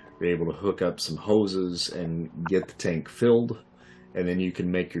center, you're able to hook up some hoses and get the tank filled, and then you can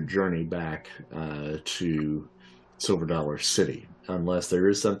make your journey back to Silver Dollar City, unless there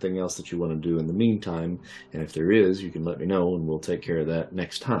is something else that you want to do in the meantime. And if there is, you can let me know and we'll take care of that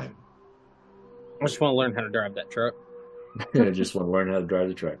next time. I just want to learn how to drive that truck. I just want to learn how to drive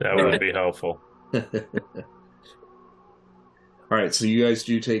the truck. That would be helpful. All right, so you guys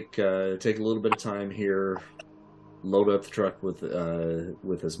do take a little bit of time here, load up the truck with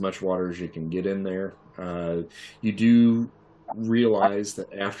as much water as you can get in there. You do realize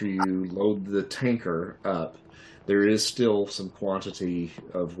that after you load the tanker up, there is still some quantity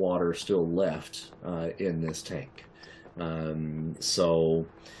of water still left in this tank. So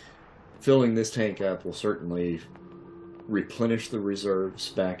filling this tank up will certainly replenish the reserves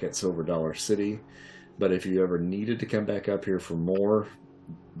back at Silver Dollar City. But if you ever needed to come back up here for more,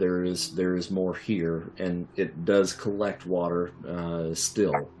 there is more here, and it does collect water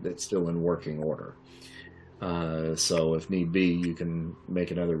still. It's still in working order. So if need be, you can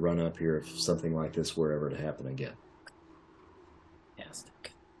make another run up here if something like this were ever to happen again.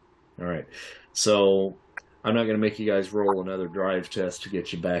 Fantastic. All right. So I'm not going to make you guys roll another drive test to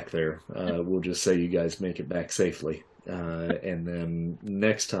get you back there. We'll just say you guys make it back safely. And then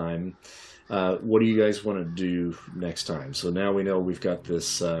next time, what do you guys want to do next time? So now we know we've got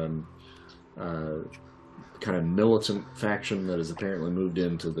this kind of militant faction that has apparently moved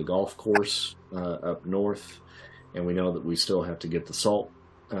into the golf course up north, and we know that we still have to get the salt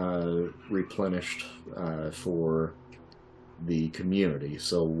replenished for the community.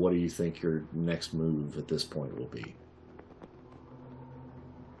 So what do you think your next move at this point will be?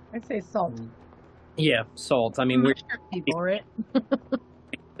 I'd say salt. Yeah, salt. I mean, we're People, right?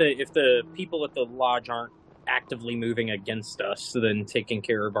 if the people at the lodge aren't actively moving against us, then taking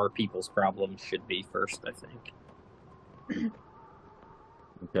care of our people's problems should be first, I think.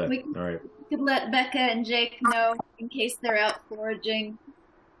 Okay. All right. We could let Becca and Jake know in case they're out foraging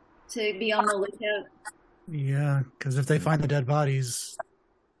to be on the lookout. Yeah, because if they find the dead bodies,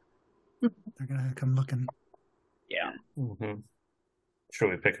 they're gonna come looking. Yeah. Mm-hmm. Should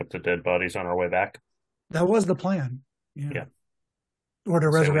we pick up the dead bodies on our way back? That was the plan. Yeah. Or to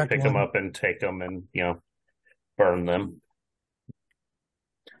So we resurrect pick one. them up and take them and burn them.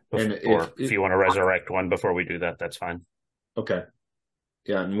 And Or if you want to resurrect one before we do that, that's fine. Okay.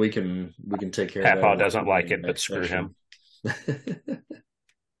 Yeah, and we can take care of that. Papa doesn't like it, but screw him.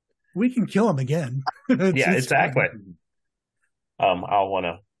 We can kill him again. Yeah, exactly. fine. I'll want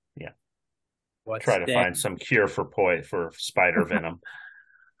to What's try to that? find some cure for spider venom.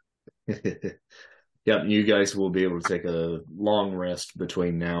 Yeah, you guys will be able to take a long rest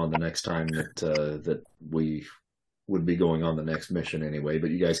between now and the next time that we would be going on the next mission anyway.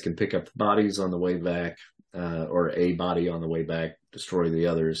 But you guys can pick up the bodies on the way back, or a body on the way back, destroy the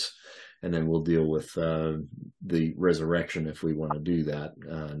others, and then we'll deal with the resurrection if we want to do that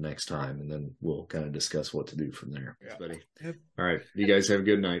next time, and then we'll kind of discuss what to do from there. Yeah. Buddy. Yep. All right, you guys have a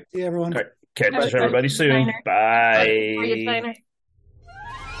good night. See everyone. All right, catch Have a everybody good soon. diner. Bye. Are you diner?